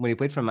 No, when he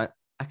played for I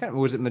can't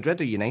remember, was it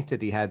Madrid or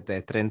United? He had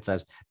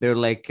trenzas. They're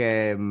like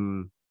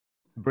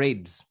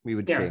braids, we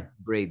would say.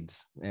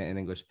 Braids in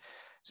English.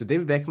 So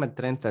David Beckham had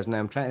trenzas. Now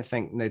I'm trying to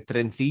think. Now,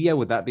 trencilla,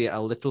 would that be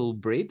a little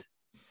braid?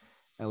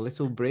 A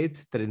little braid?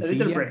 Trencilla? A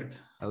little braid.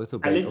 A little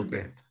braid.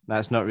 Okay.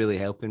 That's not really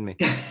helping me.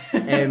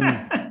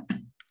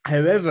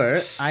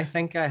 However, I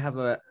think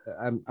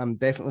I'm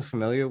definitely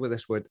familiar with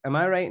this word. Am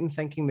I right in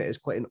thinking that it's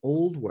quite an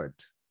old word,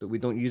 that we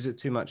don't use it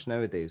too much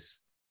nowadays?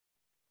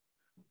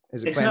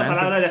 Es una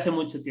palabra de hace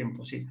mucho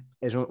tiempo, sí.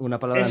 Es una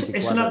palabra anticuada.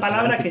 Es una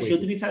palabra que se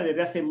utiliza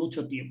desde hace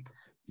mucho tiempo.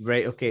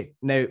 Right, okay.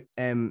 Now,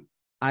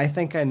 I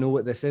think I know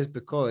what this is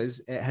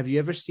because have you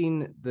ever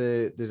seen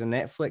there's a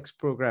Netflix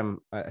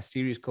program, a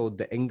series called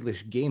The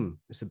English Game.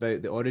 It's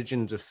about the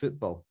origins of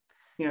football.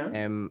 Yeah.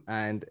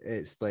 And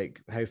it's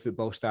like how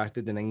football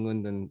started in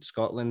England and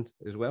Scotland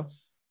as well.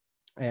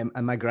 And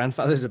my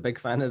grandfather's a big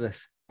fan of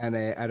this. And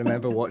I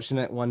remember watching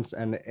it once,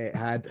 and it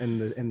had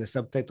in the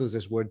subtitles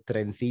this word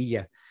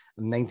trencilla.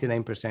 I'm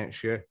 99%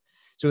 sure.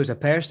 So it's a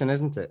person,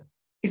 isn't it?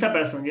 It's a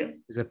person, yeah.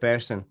 It's a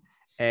person.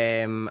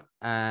 And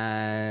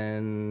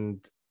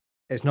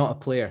it's not a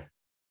player.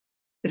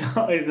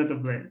 No, it's not a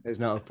player. It's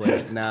not a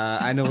player. Nah,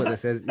 I know what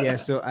this is. Yeah,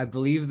 so I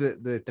believe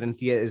that the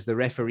trencilla is the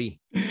referee.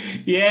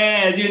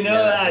 Yeah, you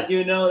know that.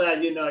 You've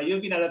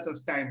been a lot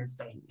of time in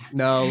Spain.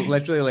 No,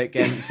 literally, like,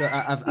 so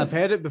I've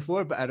heard it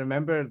before, but I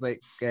remember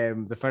like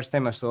the first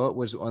time I saw it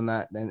was on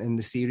that in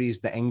the series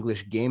The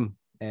English Game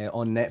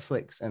on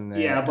Netflix, and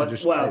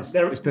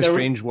it's a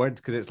strange word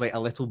because it's like a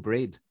little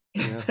braid.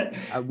 You know?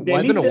 I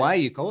don't know why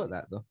you call it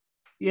that though.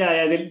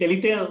 Yeah,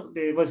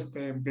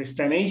 the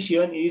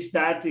explanation is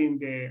that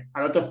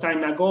a lot of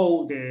time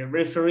ago, the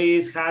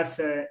referees has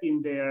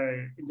in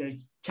their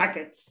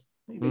jackets,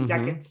 they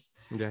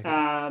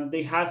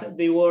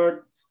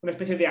wore una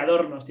especie de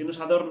adornos, tienen unos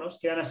adornos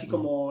que eran así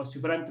como si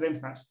fueran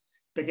trenzas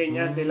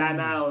pequeñas de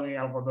lana o de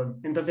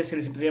algodón. Entonces se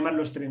les empezó a llamar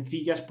los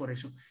trencillas por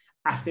eso.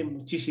 Hace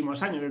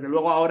muchísimos años. Desde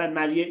luego ahora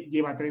nadie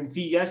lleva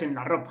trencillas en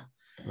la ropa.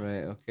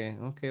 Right. Okay.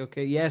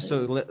 Yeah.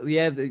 So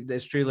yeah,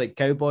 that's true. Like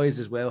cowboys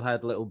as well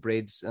had little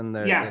braids in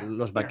their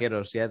los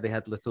vaqueros. Yeah, they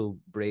had little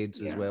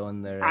braids as well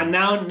in their. And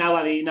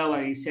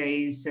nowadays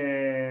says,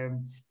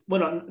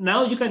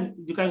 now you can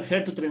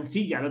hear to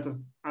trencilla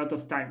a lot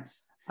of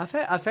times.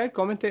 I've heard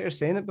commentators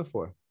saying it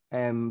before.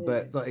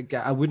 But like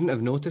I wouldn't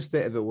have noticed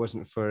it if it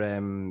wasn't for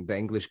the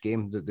English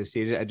game, the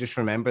series. I just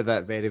remember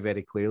that very,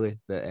 very clearly,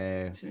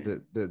 that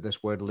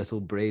this word little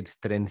braid,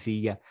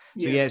 trencilla.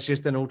 So yeah, it's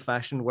just an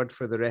old-fashioned word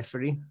for the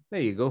referee.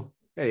 There you go.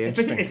 Very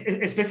interesting.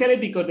 Especially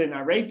because the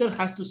narrator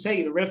has to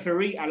say the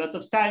referee a lot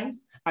of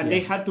times, and they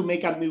had to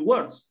make up new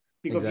words.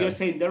 Because you're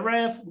saying the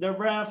ref, el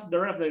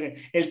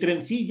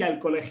trencilla, el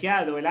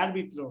colegiado, el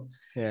árbitro.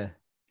 Yeah.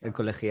 El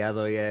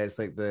colegiado, it's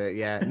like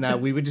no,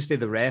 we would just say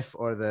the ref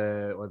or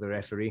the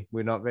referee.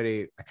 We're not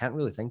very. I can't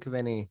really think of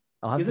any.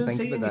 I'll have to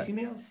think about that.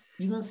 Else?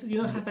 You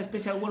don't have a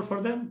special word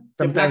for them.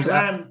 Sometimes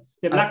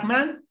the black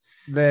man,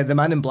 the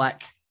man in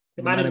black,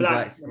 the man in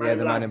black. The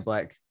man in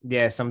black.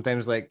 Yeah,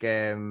 sometimes like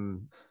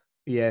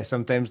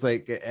sometimes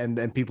like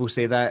and people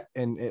say that,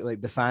 and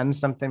like the fans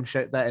sometimes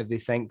shout that if they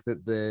think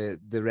that the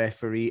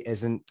referee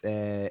isn't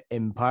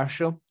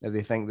impartial, if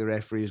they think the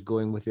referee is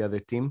going with the other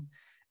team.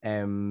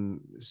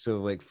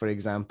 So like for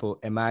example,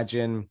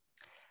 imagine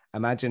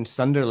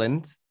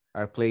Sunderland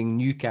are playing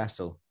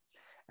Newcastle,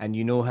 and do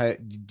you know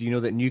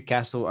that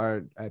Newcastle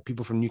are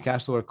people from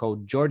Newcastle are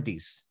called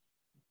Geordies,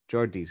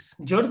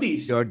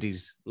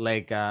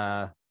 like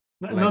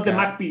not the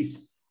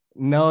Magpies.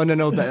 No,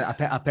 but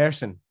a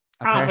person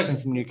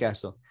from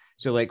Newcastle.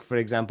 So, like for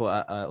example,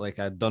 like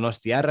a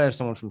Donostiarra,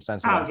 someone from San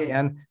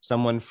Sebastián,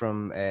 someone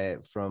from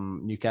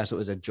Newcastle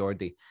is a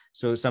Geordie.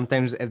 So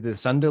sometimes, if the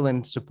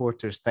Sunderland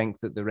supporters think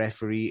that the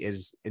referee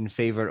is in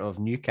favor of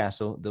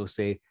Newcastle, they'll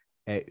say,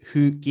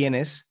 "¿Quién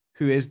es?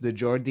 Who is the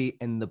Geordie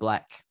in the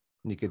black?"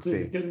 And you could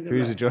say,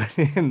 "Who's the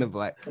Geordie in the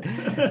black?"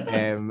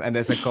 And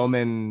it's a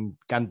common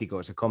cántico,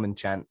 it's a common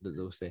chant that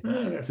they'll say.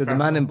 So the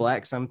man in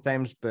black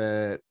sometimes,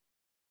 but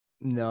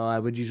no, I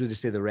would usually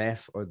just say the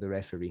ref or the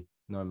referee.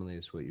 Normally,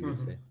 is what you would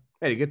say.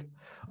 Very good.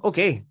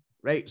 Okay,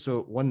 right.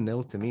 So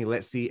 1-0 to me.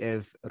 Let's see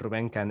if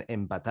Ruben can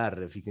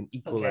empatar, if he can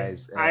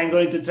equalize. Okay. I'm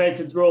going to try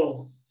to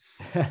draw.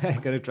 I'm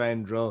going to try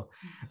and draw.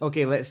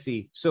 Okay, let's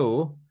see.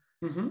 So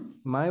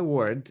my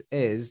word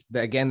is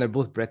that, again, they're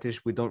both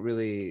British. We don't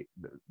really,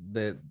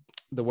 the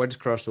words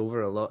cross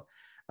over a lot.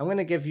 I'm going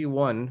to give you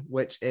one,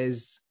 which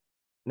is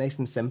nice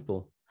and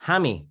simple.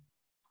 Hammy.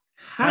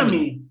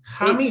 Hammy.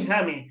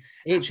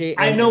 H-A-M-M-Y.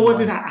 I know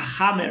what a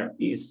hammer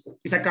is.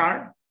 It's a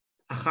car.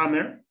 A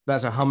hammer.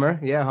 That's a Hummer.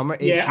 Yeah, Hummer.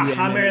 Yeah, a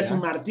hammer es un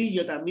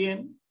martillo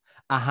también.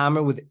 A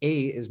hammer with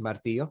A is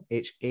martillo.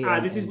 H-A-M-M-Y.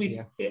 This is with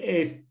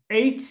is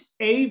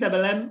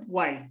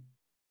H-A-M-M-Y.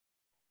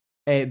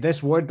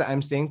 This word that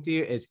I'm saying to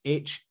you is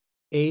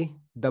H-A-M-M-Y.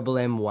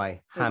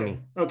 Hammy.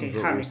 Okay,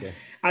 hammy.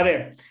 A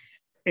ver,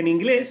 en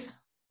inglés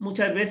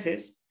muchas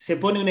veces se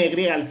pone una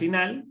Y al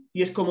final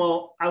y es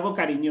como algo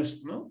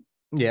cariñoso, ¿no?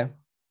 Yeah.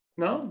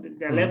 ¿No?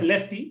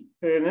 Lefty.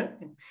 O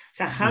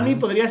sea, hammy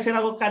podría ser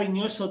algo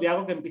cariñoso de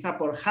algo que empieza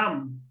por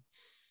ham.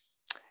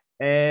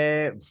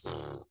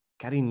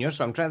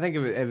 Cariñoso. I'm trying to think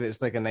if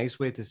it's like a nice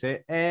way to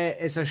say it.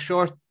 It's a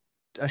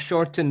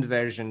shortened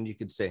version, you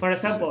could say. For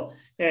example,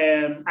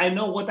 I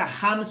know what a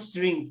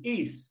hamstring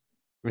is.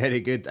 Very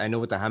good. I know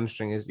what a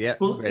hamstring is. Yeah.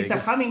 Cool. It's a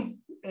hammy.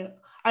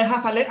 I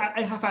have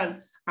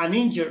an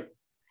injury.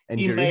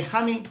 In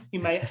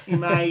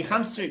my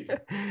hamstring.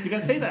 You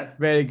can say that.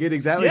 Very good,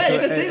 exactly. Yeah, so, you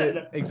can say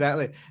that.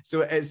 Exactly. So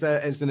it's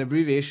an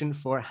abbreviation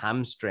for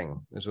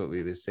hamstring, is what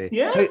we would say.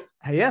 Yeah.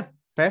 Yeah,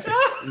 perfect.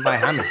 My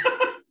hammy.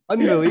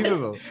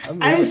 Unbelievable.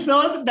 I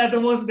thought that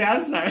was the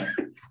answer.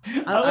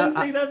 I will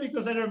say that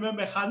because I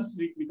remember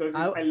hamstring, because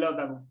I love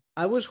that one.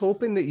 I was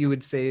hoping that you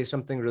would say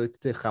something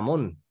related to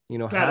jamón. You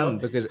know, claro. Ham,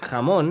 because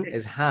jamón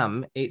is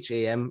ham,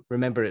 H-A-M.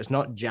 Remember, it's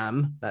not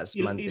jam. That's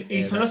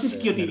y son los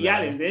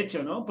isquiotibiales, de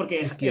hecho, ¿no?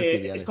 Porque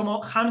es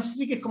como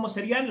hamstring, es como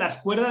serían las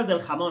cuerdas del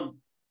jamón.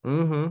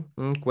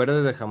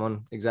 Cuerdas de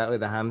jamón. Exactly,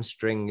 the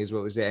hamstring is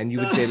what we say. And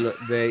you would say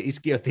the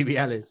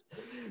isquiotibiales.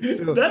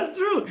 So, that's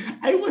true.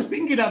 I was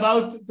thinking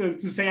about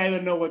to say I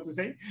don't know what to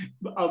say.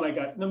 Oh my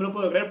God, no me lo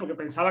puedo creer porque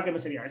pensaba que no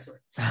sería eso.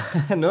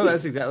 No,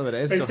 that's exactly what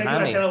it is. Pensé que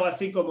iba a ser algo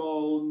así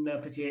como una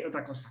especie de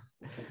otra cosa.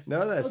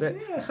 No, that's it.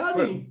 Yeah,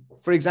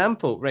 for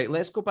example, right,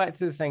 let's go back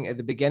to the thing. At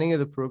the beginning of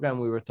the program,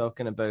 we were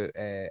talking about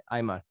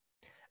Aymar,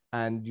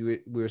 and we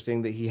were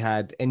saying that he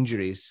had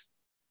injuries.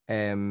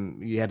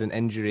 He had an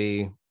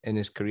injury in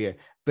his career.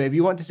 But if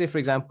you want to say, for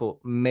example,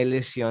 me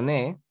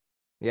lesioné,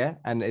 yeah,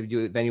 and if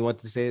you want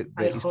to say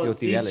the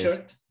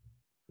isquiotibiales.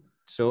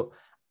 So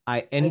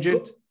I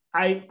injured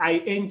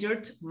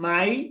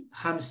my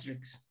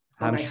hamstrings.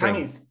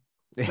 Hamstring.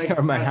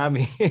 Or my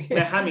hammy. My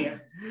hammy.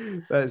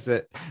 That's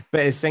it.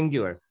 But it's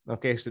singular.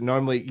 Okay, so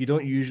normally you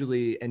don't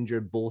usually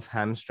injure both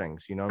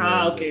hamstrings. You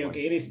normally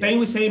okay. In Spain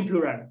we say in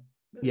plural.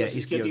 Yeah, los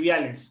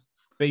isquiotibiales.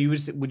 But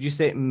would you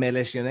say me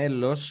lesioné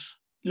los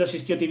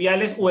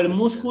isquiotibiales o el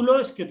músculo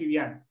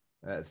isquiotibial?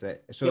 That's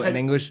it. So in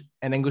English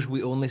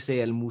we only say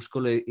el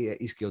músculo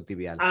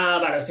isquiotibial.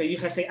 Vale. So you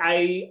can say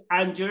I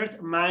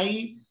injured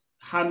my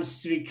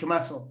hamstring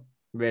muscle.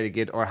 Very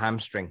good. Or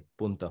hamstring.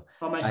 Punto.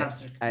 Or my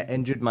hamstring. I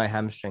injured my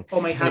hamstring. Or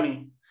my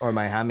hammy. Or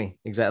my hammy.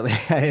 Exactly.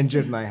 I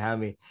injured my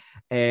hammy.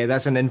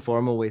 That's an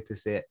informal way to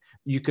say it.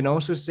 You can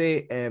also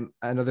say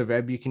another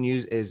verb you can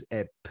use is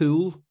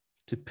pull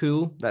To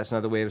pull, that's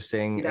another way of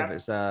saying Yeah.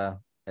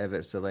 if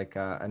it's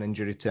an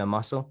injury to a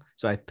muscle.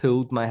 So I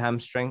pulled my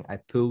hamstring, I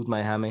pulled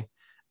my hammy.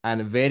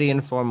 And a very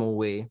informal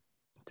way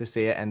to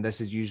say it, and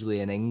this is usually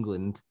in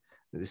England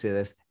that they say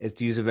this, is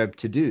to use a verb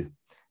to do.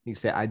 You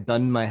say, I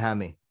done my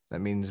hammy. That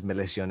means me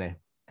lesioné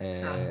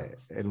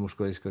el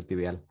músculo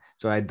isquiotibial.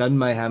 So I done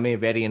my hammy,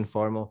 very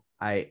informal.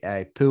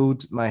 I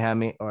pulled my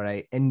hammy, or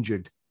I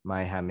injured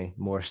my hammy,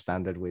 more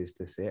standard ways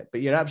to say it.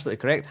 But you're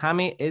absolutely correct.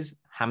 Hammy is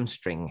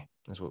hamstring.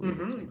 That's what we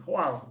would say.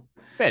 Wow.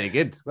 Very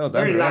good. Well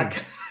done. Very luck.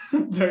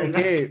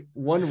 Okay,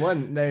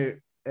 1-1. Now,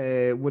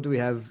 what do we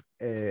have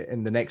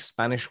in the next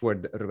Spanish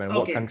word, Ruben? Okay.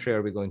 What country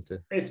are we going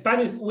to?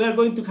 Spanish, we are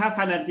going to have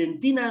an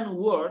Argentinian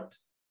word,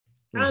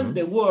 and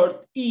the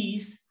word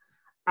is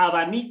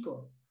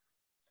abanico.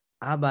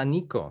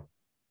 Abanico.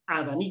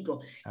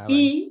 Abanico.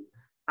 Y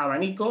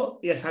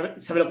abanico,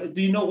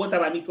 do you know what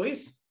abanico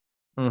is?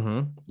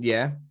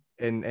 Yeah.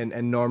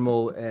 In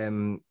normal,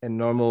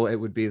 it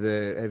would be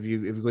if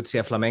you go to see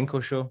a flamenco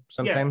show,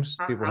 sometimes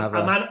people have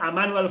a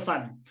manual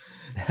fan.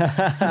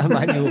 A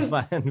manual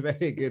fan,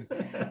 very good.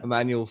 A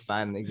manual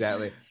fan,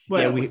 exactly.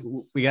 Well, yeah,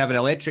 we have an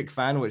electric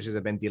fan, which is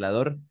a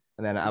ventilador,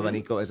 and then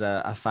abanico is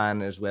a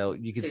fan as well.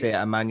 You could say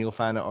a manual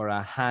fan or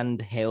a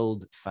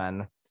handheld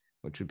fan,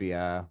 which would be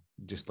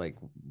just like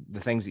the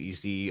things that you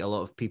see a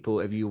lot of people.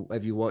 If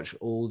you watch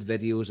old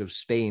videos of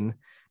Spain,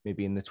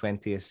 maybe in the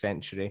 20th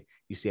century,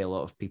 you see a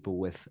lot of people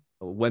with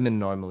women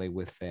normally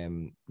with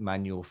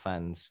manual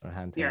fans or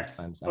handheld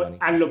fans.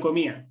 And lo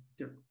comía.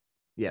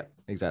 Yeah,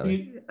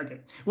 exactly.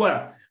 Okay.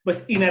 Well,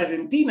 but in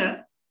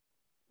Argentina,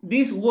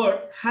 this word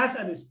has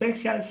a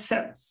special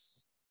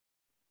sense.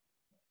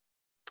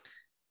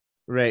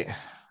 Right.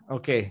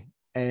 Okay.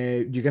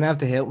 You're gonna have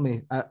to help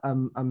me.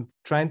 I'm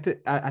trying to.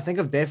 I think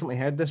I've definitely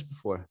heard this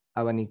before.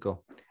 Abanico.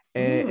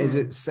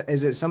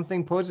 Is it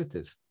something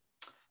positive?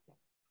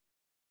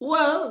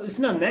 Well, it's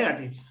not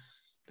negative.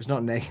 It's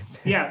not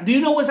negative. Yeah. Do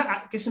you know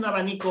qué es un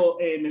abanico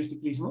en el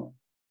ciclismo?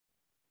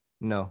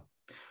 No.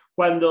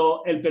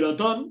 Cuando el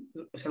pelotón,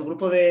 o sea, el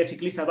grupo de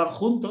ciclistas van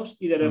juntos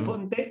y de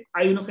repente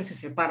hay unos que se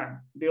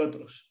separan de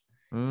otros.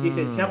 Se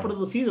dice, se ha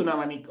producido un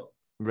abanico.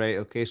 Right.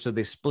 Okay. So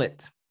they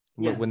split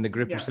when the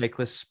group of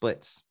cyclists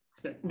splits.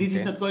 This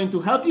is not going to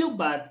help you,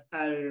 but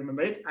I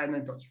remember it. I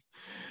told you.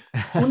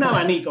 Un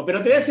abanico.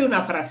 Pero te voy a decir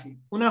una frase.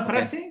 Una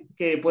frase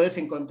que puedes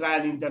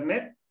encontrar en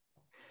internet.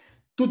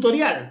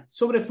 Tutorial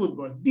sobre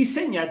fútbol.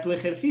 Diseña tu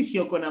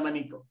ejercicio con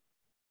abanico.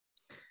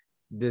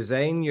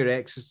 Design your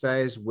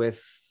exercise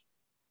with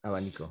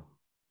abanico.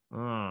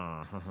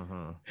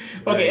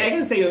 Okay, I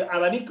can say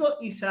abanico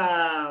is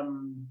a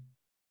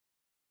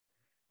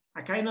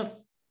kind of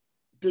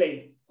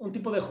play, un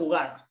tipo de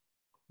jugar.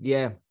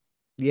 Yeah.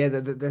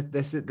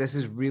 This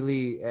is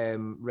really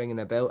ringing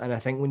a bell, and I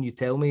think when you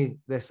tell me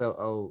this,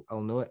 I'll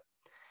know it.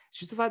 It's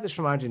just the fact that it's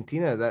from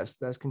Argentina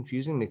that's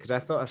confusing me, because I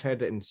thought I've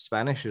heard it in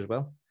Spanish as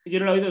well. Yo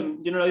no lo he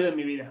oído en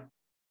mi vida.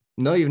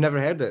 No, you've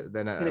never heard it.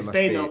 Then in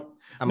Spain, no.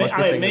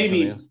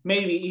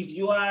 Maybe if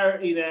you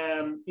are in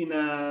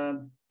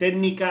a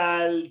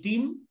technical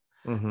team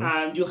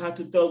and you have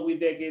to talk with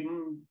the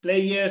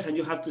players and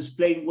you have to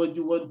explain what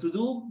you want to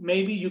do,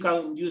 maybe you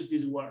can use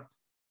this word.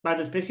 But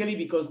especially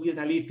because we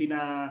live in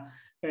a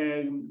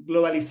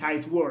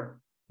globalized world.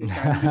 You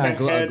can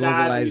hear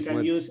that, you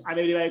can use, and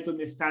everybody to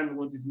understand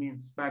what this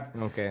means. But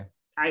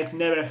I've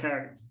never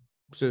heard it.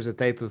 So it's a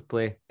type of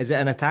play. Is it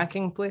an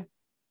attacking play?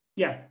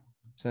 Yeah.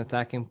 It's an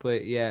attacking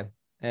play, yeah.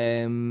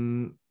 I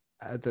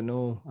don't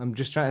know. I'm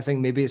just trying to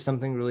think. Maybe it's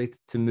something related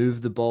to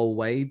move the ball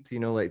wide,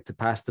 like to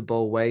pass the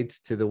ball wide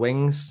to the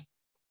wings.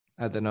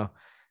 I don't know.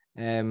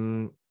 I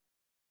don't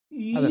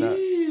know.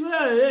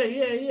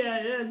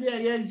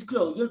 Yeah. It's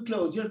close.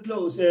 You're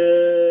close.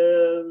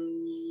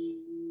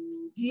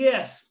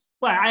 Yes.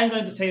 Well, I'm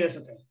going to say that's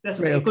okay. That's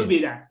okay. Right, okay. It could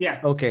be that.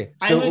 Yeah. Okay.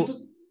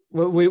 So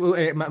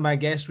my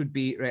guess would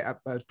be, right,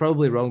 I was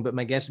probably wrong, but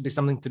my guess would be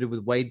something to do with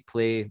wide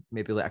play,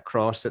 maybe like a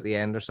cross at the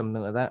end or something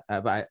like that.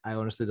 But I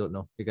honestly don't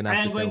know. You're gonna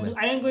have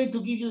I am going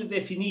to give you the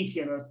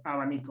definition of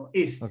abanico.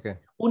 Es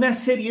una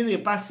serie de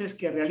pases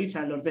que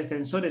realizan los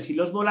defensores y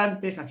los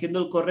volantes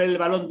haciendo correr el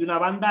balón de una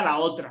banda a la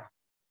otra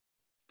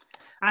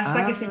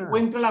hasta que se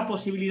encuentra la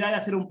posibilidad de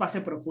hacer un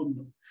pase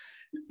profundo.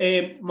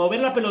 Mover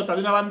la pelota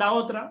de una banda a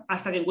otra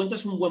hasta que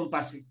encuentres un buen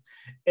pase.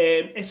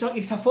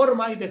 Esa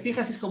forma, y te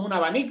fijas, es como un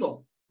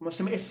abanico,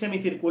 es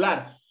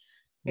semicircular.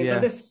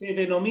 Entonces se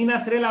denomina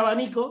hacer el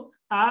abanico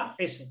a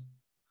eso,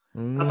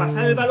 a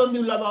pasar el balón de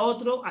un lado a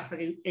otro hasta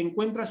que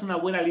encuentras una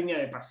buena línea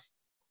de pase.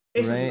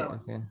 Eso es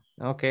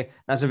okay.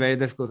 That's a very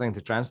difficult thing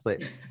to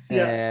translate.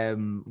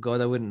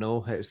 God, I wouldn't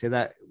know how to say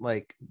that.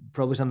 Like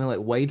probably something like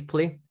wide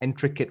play,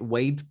 intricate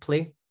wide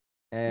play.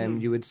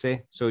 You would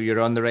say. So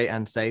you're on the right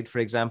hand side, for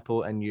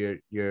example, and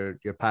you're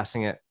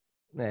passing it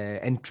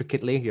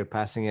intricately. You're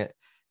passing it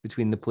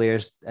between the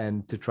players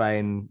and to try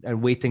and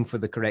waiting for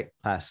the correct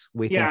pass,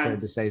 waiting for a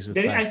decisive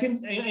pass.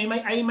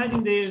 I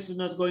imagine there's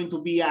not going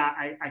to be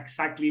a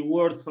exactly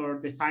word for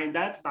define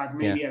that, but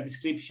maybe a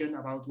description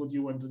about what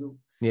you want to do.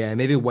 Yeah,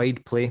 maybe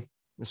wide play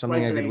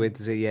Something Wide a good play. way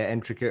to say, yeah,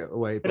 intricate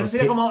wide Pero eso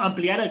sería como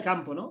ampliar el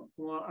campo, ¿no?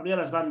 Como ampliar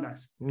las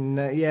bandas.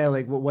 Yeah,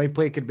 like wide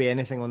play could be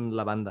anything on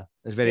la banda.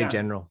 It's very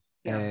general.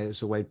 Yeah.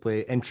 So wide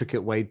play,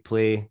 intricate wide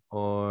play,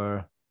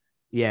 or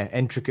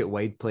intricate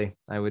wide play,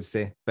 I would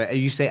say. But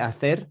you say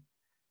hacer,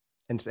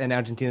 in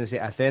Argentina they say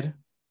hacer.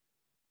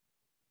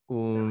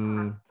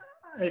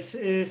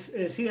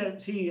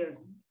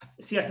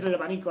 Sí, hacer el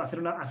abanico, hacer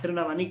un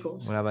abanico.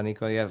 Un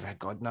abanico, yeah.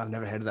 God, no, I've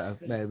never heard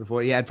that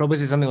before. Yeah, I'd probably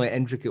say something like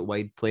intricate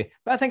wide play.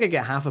 But I think I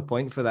get half a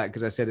point for that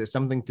because I said it's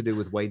something to do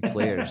with wide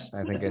players,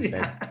 I think I said.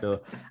 Yeah.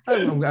 So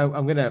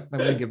I'm gonna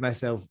give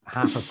myself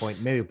half a point,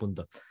 medio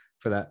punto,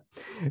 for that.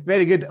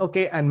 Very good.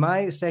 Okay, and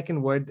my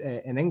second word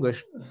in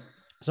English,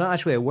 it's not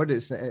actually a word,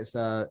 it's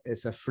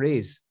a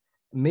phrase.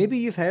 Maybe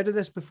you've heard of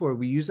this before.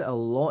 We use it a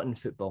lot in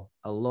football.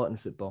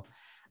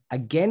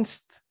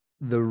 Against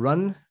the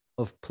run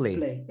of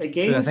play.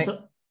 Against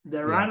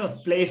the run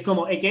of play. Es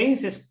como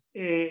against es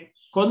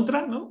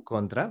contra, ¿no?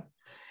 Contra.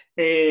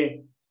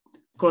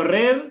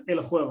 Correr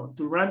el juego.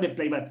 To run the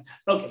play. But,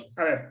 okay,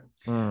 a ver.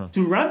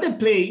 To run the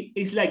play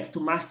is like to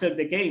master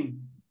the game.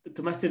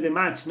 To master the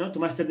match, ¿no? To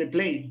master the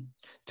play.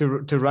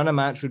 To run a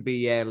match would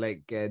be,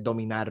 like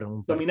dominar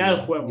un partido. Dominar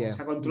el juego, o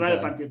sea, controlar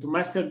el partido. To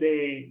master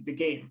the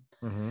game.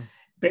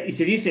 Pero, y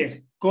si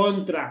dices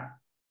contra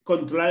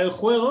controlar el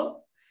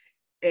juego,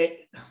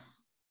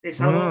 es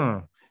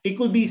algo... It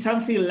could be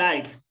something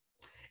like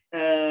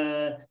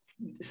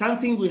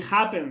something will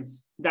happen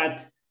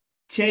that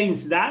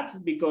change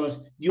that because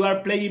you are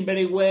playing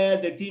very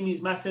well, the team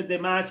is mastered the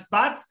match,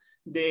 but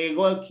the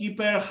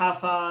goalkeeper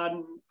have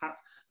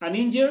an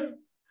injury,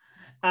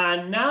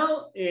 and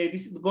now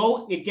this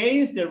go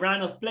against the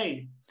run of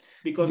play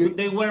because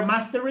they were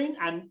mastering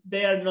and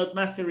they are not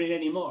mastering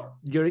anymore.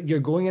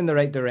 You're going in the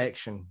right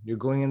direction.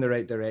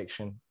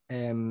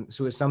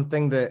 So it's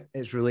something that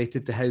is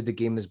related to how the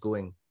game is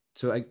going.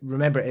 So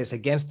remember, it's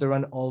against the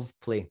run of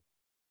play.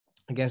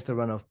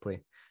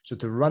 So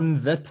to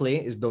run the play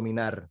is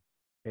dominar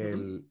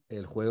el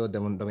juego,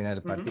 dominar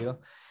el partido.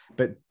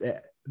 But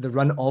the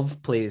run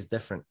of play is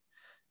different.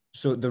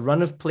 So the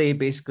run of play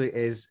basically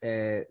is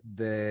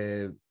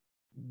the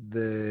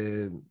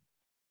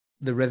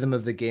rhythm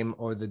of the game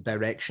or the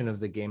direction of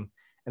the game.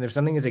 And if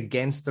something is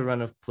against the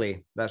run of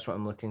play, that's what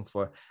I'm looking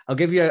for. I'll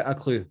give you a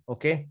clue,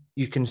 okay?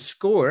 You can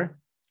score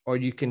or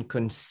you can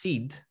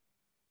concede.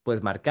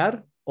 Puedes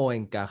marcar o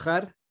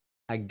encajar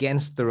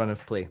against the run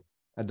of play.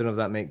 I don't know if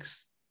that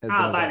makes...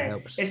 vale. That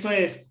helps. Eso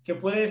es, que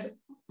puedes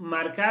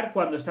marcar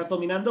cuando estás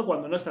dominando,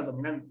 cuando no estás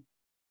dominando.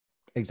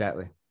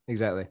 Exactly.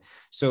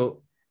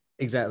 So,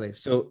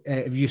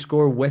 if you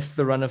score with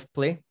the run of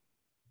play,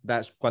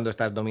 that's cuando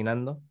estás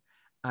dominando.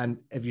 And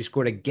if you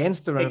score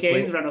against the run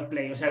of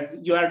play... O sea,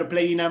 you are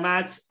playing a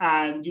match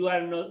and you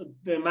are not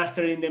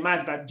mastering the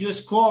match, but you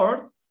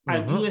scored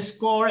and you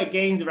score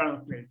against the run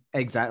of play.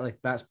 Exactly.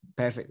 That's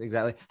perfect.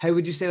 Exactly. How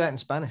would you say that in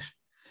Spanish?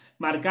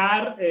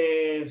 Marcar,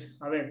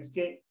 a ver, es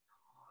que,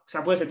 o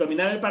sea, puede ser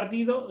dominar el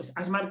partido,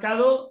 has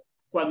marcado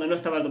cuando no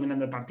estabas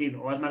dominando el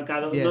partido, o has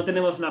marcado, no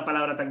tenemos una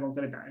palabra tan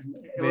concreta,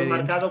 hemos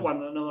marcado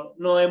cuando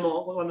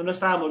no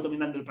estábamos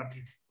dominando el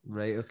partido.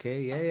 Right,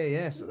 okay,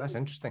 yeah. So that's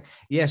interesting.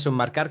 Yeah, so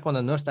marcar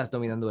cuando no estás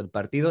dominando el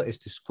partido is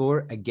to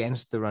score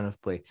against the run of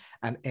play.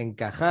 And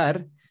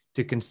encajar,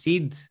 to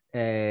concede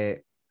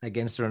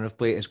against the run of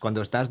play, es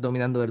cuando estás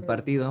dominando el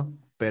partido,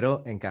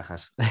 pero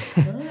encajas.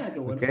 Qué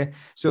bueno. Okay,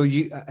 so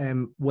you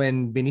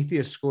when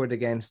Vinicius scored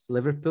against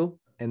Liverpool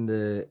in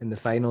the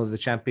final of the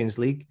Champions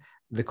League,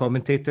 the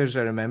commentators,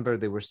 I remember,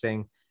 they were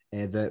saying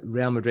that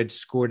Real Madrid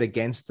scored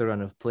against the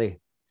run of play.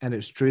 And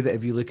it's true that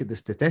if you look at the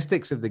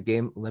statistics of the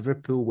game,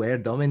 Liverpool were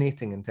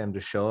dominating in terms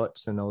of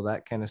shots and all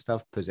that kind of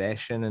stuff,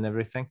 possession and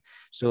everything.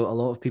 So a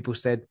lot of people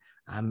said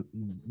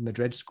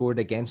Madrid scored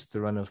against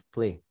the run of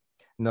play.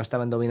 No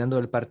estaban dominando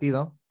el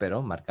partido,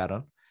 pero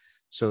marcaron.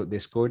 So they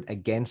scored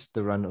against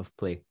the run of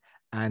play.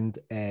 And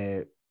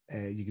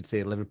you could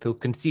say Liverpool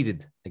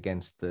conceded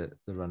against the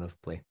run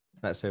of play.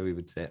 That's how we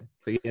would say it.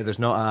 But yeah, there's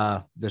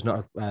not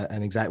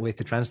an exact way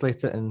to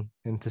translate it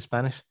into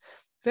Spanish.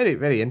 Very,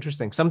 very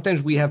interesting.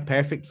 Sometimes we have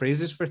perfect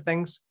phrases for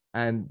things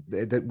and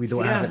that we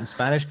don't have it in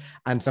Spanish.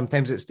 And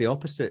sometimes it's the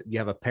opposite. You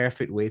have a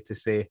perfect way to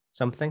say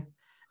something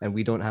and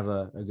we don't have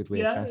a good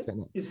way of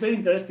translating it. It's very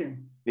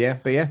interesting. Yeah,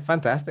 but yeah,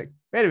 fantastic.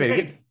 Very, very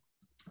good.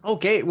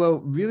 Okay,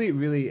 well, really,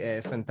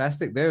 really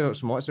fantastic. There are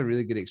lots of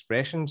really good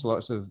expressions,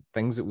 lots of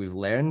things that we've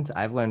learned.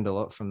 I've learned a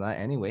lot from that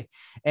anyway.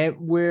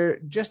 We're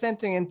just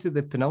entering into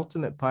the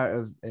penultimate part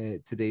of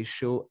today's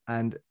show,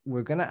 and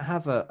we're going to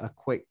have a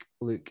quick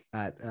look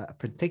at a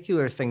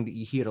particular thing that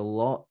you hear a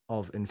lot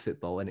of in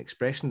football, an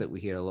expression that we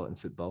hear a lot in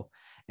football,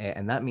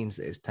 and that means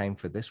that it's time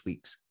for this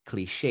week's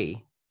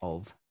cliche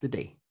of the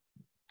day.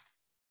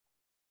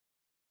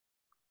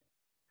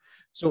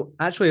 So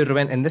actually,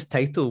 Ruben, in this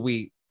title,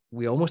 we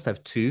almost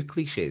have two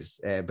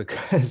cliches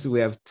because we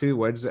have two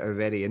words that are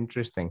very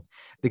interesting.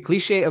 The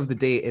cliche of the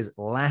day is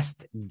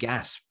last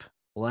gasp.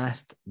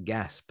 But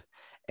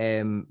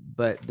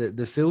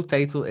the full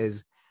title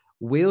is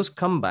Wales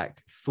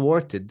comeback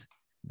thwarted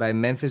by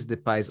Memphis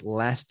Depay's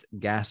last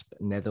gasp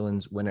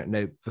Netherlands winner.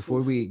 Now,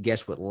 before we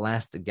guess what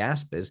last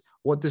gasp is,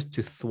 what does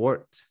to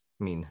thwart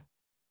mean?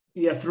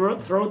 Yeah,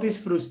 throat is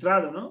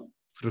frustrado, no?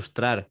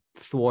 Frustrar,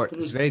 thwart.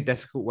 It's a very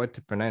difficult word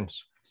to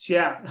pronounce.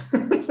 Yeah.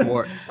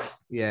 Thwart,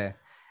 yeah.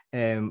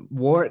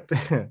 Wart,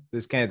 this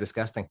is kind of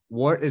disgusting.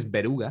 Wart is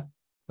beruga,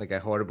 like a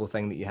horrible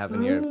thing that you have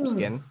in your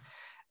skin.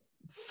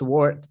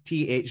 Thwart,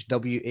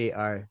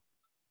 THWART,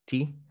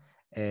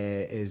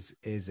 is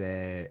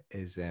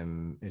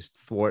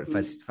thwart,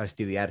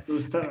 fastidiar.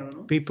 Frustrado,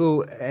 ¿no?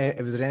 People, if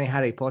there's any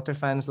Harry Potter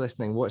fans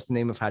listening, what's the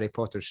name of Harry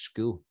Potter's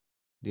school?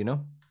 Do you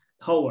know?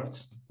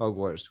 Hogwarts.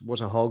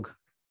 What's a hog?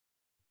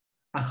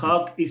 A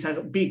hog is a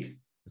pig.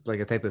 It's like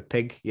a type of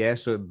pig, yeah.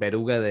 So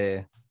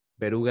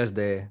berugas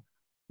de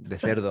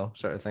cerdo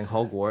sort of thing.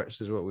 Hogwarts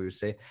is what we would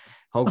say.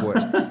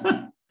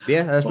 Hogwarts.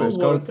 Yeah, that's what it's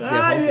called.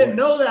 Yeah, I didn't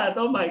know that.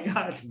 Oh my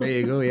God. There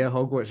you go. Yeah,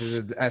 Hogwarts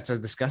it's a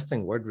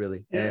disgusting word,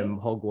 really. Yeah.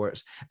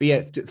 Hogwarts. But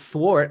yeah,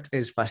 thwart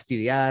is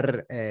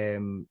fastidiar,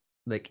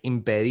 like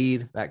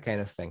impedir, that kind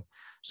of thing.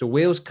 So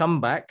Wales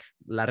come back.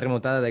 La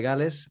remontada de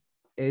Gales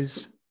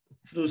is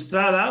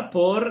frustrada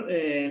por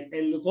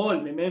el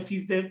gol de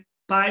Memphis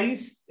Depay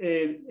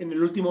en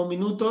el último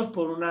minutos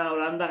por una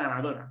Holanda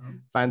ganadora.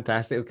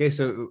 Fantastic. Okay,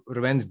 so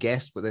Ruben's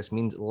guessed what this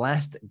means.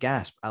 Last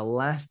gasp, a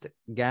last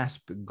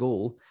gasp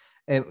goal.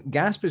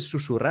 Gasp is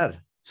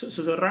susurrar.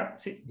 Susurrar,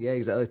 sí. Yeah,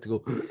 exactly, to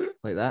go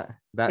like that.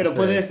 Pero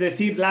puedes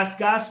decir last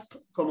gasp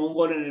como un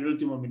gol en el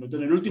último minuto,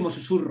 en el último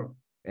susurro.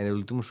 En el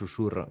último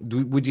susurro.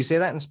 Would you say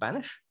that in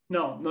Spanish?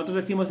 No, nosotros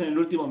decimos en el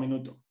último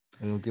minuto.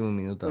 En el último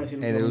minuto.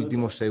 En el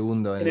último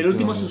segundo. En el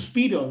último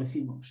suspiro,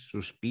 decimos.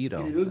 Suspiro.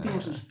 En el último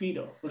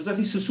suspiro. Vosotros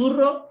decís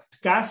susurro,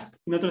 gasp,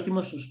 y nosotros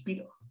decimos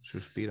suspiro.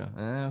 Suspiro.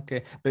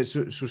 Okay. But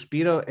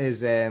suspiro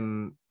is,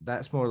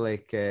 that's more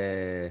like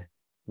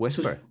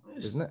whisper,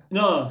 isn't it?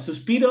 No,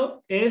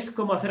 suspiro es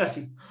como hacer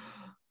así.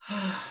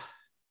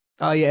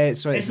 Oh yeah,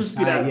 sorry. Es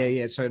suspirar.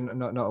 Yeah. Sorry,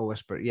 not a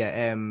whisper.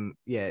 Yeah,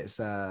 it's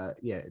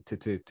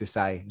to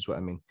sigh is what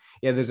I mean.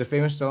 Yeah, there's a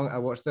famous song. I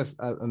watched a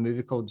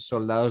movie called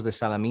Soldados de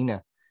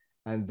Salamina,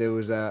 and there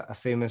was a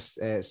famous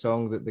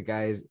song that the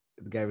guy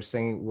was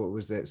singing. What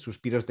was it?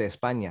 Suspiros de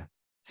España.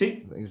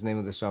 Sí. Is the name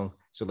of the song.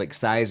 So like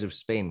sighs of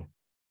Spain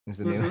is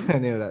the name, the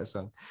name of that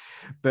song.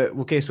 But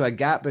okay, so a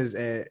gap is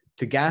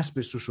to gasp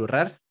is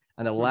susurrar,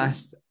 and the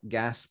last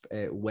gasp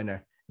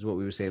winner is what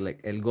we would say,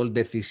 like el gol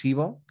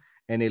decisivo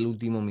en el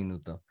último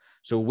minuto.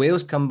 So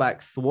Wales come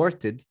back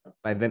thwarted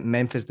by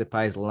Memphis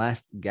Depay's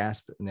last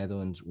gasp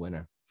Netherlands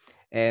winner.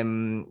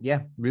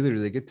 Yeah,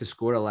 really good to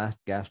score a last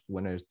gasp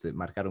winner is to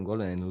marcar un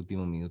gol en el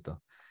último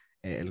minuto.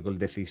 El gol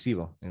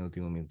decisivo en el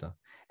último minuto.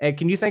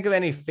 Can you think of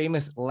any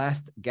famous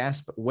last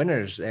gasp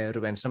winners,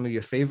 Ruben? Some of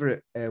your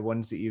favorite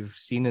ones that you've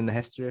seen in the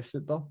history of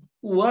football?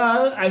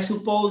 Well, I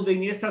suppose the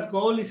Iniesta's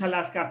goal is a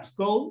last gasp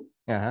goal.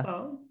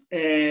 Uh-huh.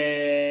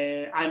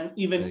 And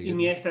even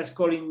Iniesta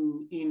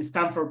scoring in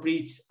Stamford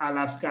Bridge a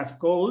last gasp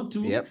goal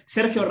too. Yep.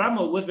 Sergio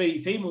Ramos was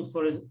very famous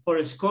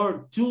for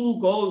score 2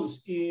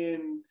 goals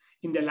in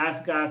the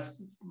last gasp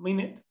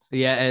minute.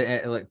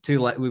 Yeah,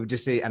 like we would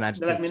just say an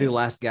adjective, 2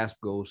 last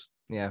gasp goals.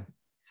 Yeah,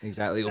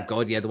 exactly. Oh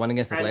God, yeah, the one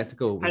against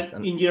Atletico.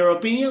 In your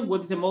opinion,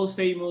 what is the most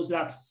famous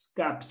last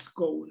gasp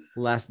goal?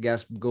 Last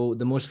gasp goal.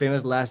 The most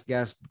famous last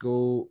gasp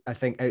goal, I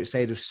think,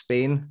 outside of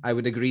Spain. I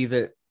would agree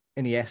that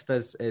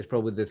Iniesta's is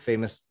probably the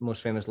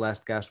most famous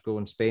last gasp goal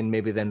in Spain,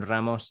 maybe then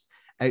Ramos.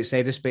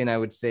 Outside of Spain, I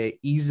would say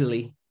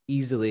easily,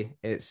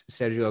 it's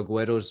Sergio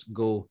Aguero's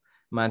goal,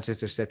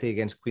 Manchester City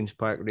against Queen's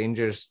Park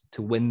Rangers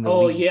to win the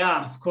league.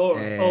 Yeah, of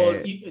course.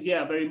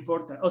 Yeah, very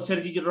important.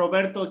 Sergio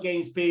Roberto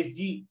against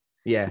PSG.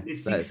 Yeah, the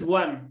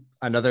 6-1.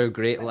 Another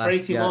great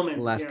last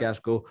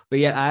gasp goal. But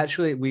yeah,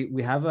 actually,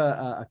 we have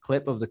a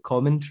clip of the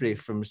commentary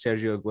from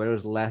Sergio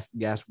Aguero's last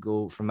gasp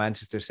goal for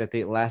Manchester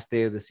City, last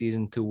day of the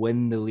season to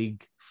win the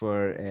league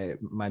for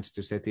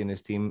Manchester City and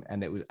his team,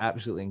 and it was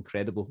absolutely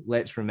incredible.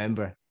 Let's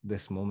remember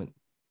this moment.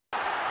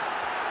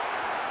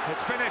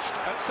 It's finished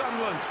at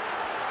Sunderland.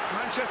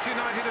 Manchester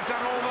United have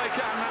done all they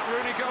can. That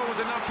Rooney goal was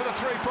enough for the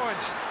 3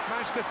 points.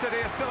 Manchester City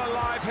are still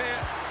alive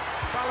here.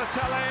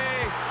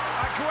 Balotelli,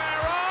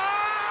 Aguero!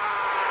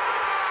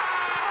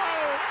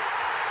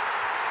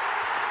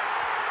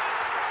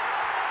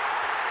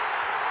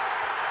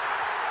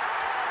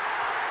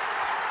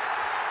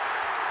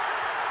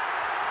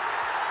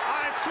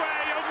 I swear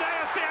you'll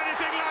never see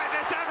anything like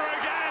this ever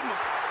again.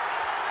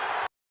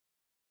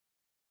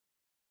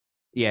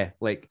 Yeah,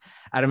 like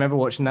I remember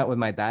watching that with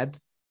my dad.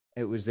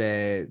 It was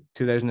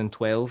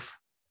 2012,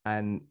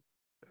 and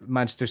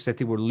Manchester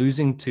City were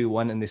losing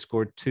 2-1, and they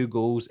scored 2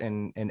 goals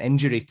in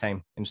injury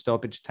time, in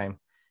stoppage time,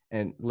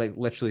 and like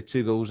literally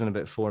 2 goals in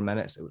about 4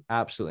 minutes. It was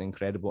absolutely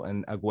incredible.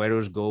 And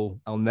Aguero's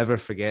goal, I'll never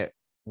forget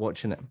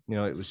watching it. You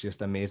know, it was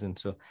just amazing.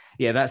 So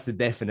yeah, that's the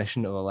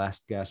definition of a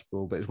last gasp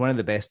goal, but it's one of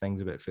the best things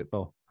about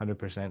football.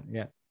 100%.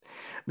 Yeah,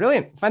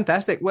 brilliant,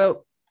 fantastic.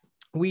 Well,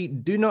 we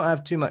do not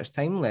have too much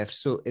time left,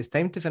 so it's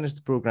time to finish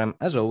the program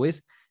as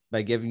always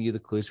by giving you the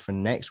clues for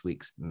next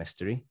week's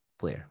mystery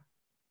player.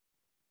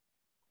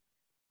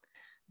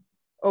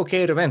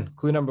 Okay, Ruben,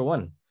 clue number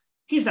 1.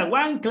 He's a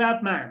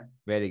one-club man.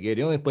 Very good.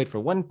 He only played for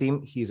one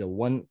team. He's a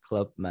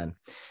one-club man.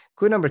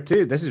 Clue number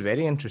 2. This is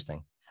very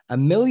interesting.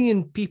 1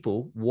 million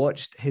people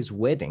watched his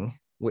wedding,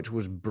 which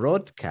was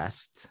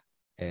broadcast,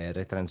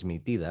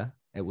 retransmitida.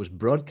 It was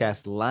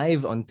broadcast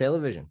live on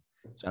television.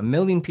 So 1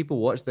 million people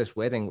watched this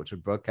wedding, which was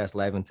broadcast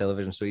live on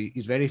television. So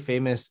he's very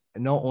famous,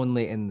 not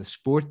only in the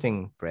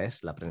sporting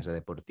press, la prensa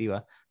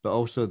deportiva, but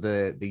also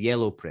the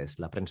yellow press,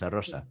 la prensa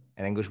rosa.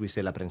 In English, we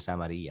say la prensa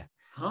amarilla.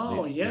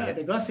 Oh,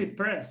 the gossip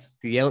press.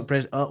 The yellow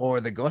press, or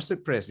the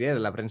gossip press,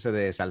 la prensa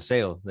de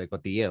salseo, de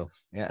cotilleo,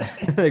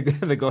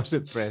 the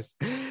gossip press,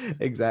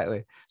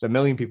 exactly. So 1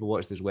 million people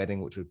watched this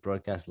wedding, which was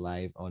broadcast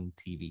live on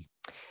TV.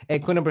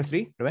 Clue number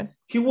 3, Ruben?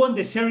 He won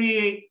the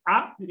Serie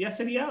A, diría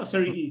Serie A or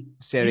Serie E?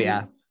 Serie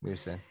A, we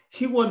say.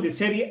 He won the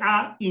Serie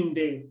A in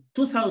the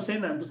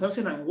 2000 and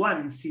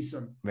 2001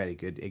 season. Very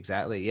good,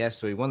 exactly. Yes,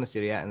 so he won the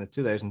Serie A in the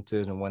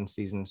 2000-2001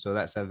 season, so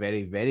that's a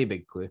very, very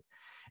big clue.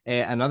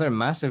 Another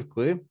massive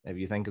clue, if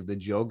you think of the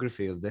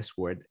geography of this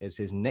word, is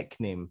his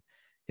nickname.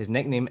 His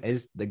nickname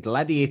is the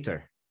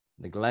Gladiator.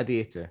 The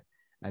Gladiator.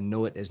 And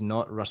no, it is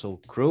not Russell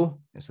Crowe.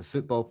 It's a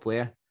football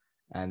player.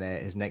 And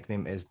his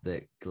nickname is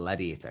the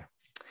Gladiator.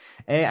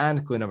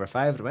 And clue number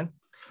 5, Ruben.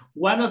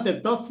 One of the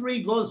top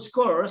 3 goal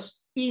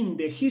scorers in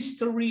the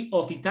history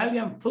of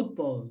Italian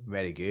football.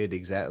 Very good,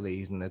 exactly.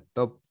 He's in the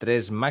top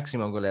 3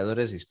 máximo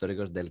goleadores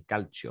históricos del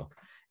calcio.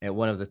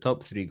 One of the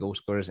top 3 goal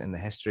scorers in the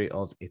history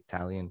of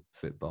Italian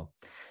football.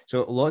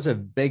 So lots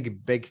of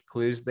big, big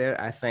clues there.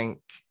 I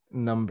think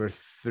number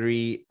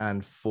 3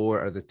 and 4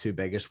 are the 2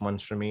 biggest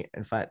ones for me.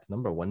 In fact,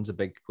 number 1's a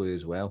big clue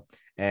as well.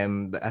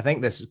 I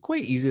think this is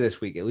quite easy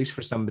this week, at least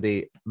for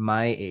somebody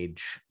my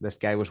age. This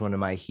guy was one of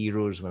my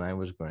heroes when I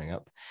was growing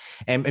up.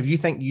 If you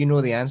think you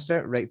know the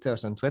answer, write to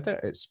us on Twitter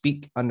at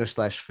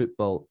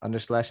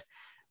speak_football_.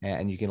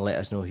 And you can let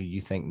us know who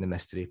you think the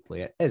mystery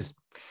player is.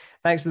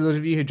 Thanks to those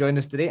of you who joined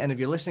us today. And if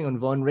you're listening on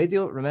Vaughan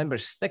Radio, remember,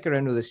 stick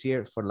around with us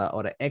here for La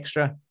Hora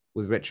Extra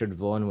with Richard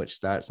Vaughan, which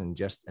starts in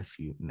just a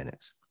few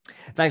minutes.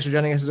 Thanks for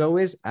joining us as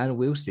always, and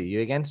we'll see you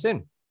again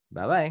soon.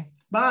 Bye-bye.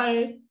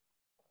 Bye.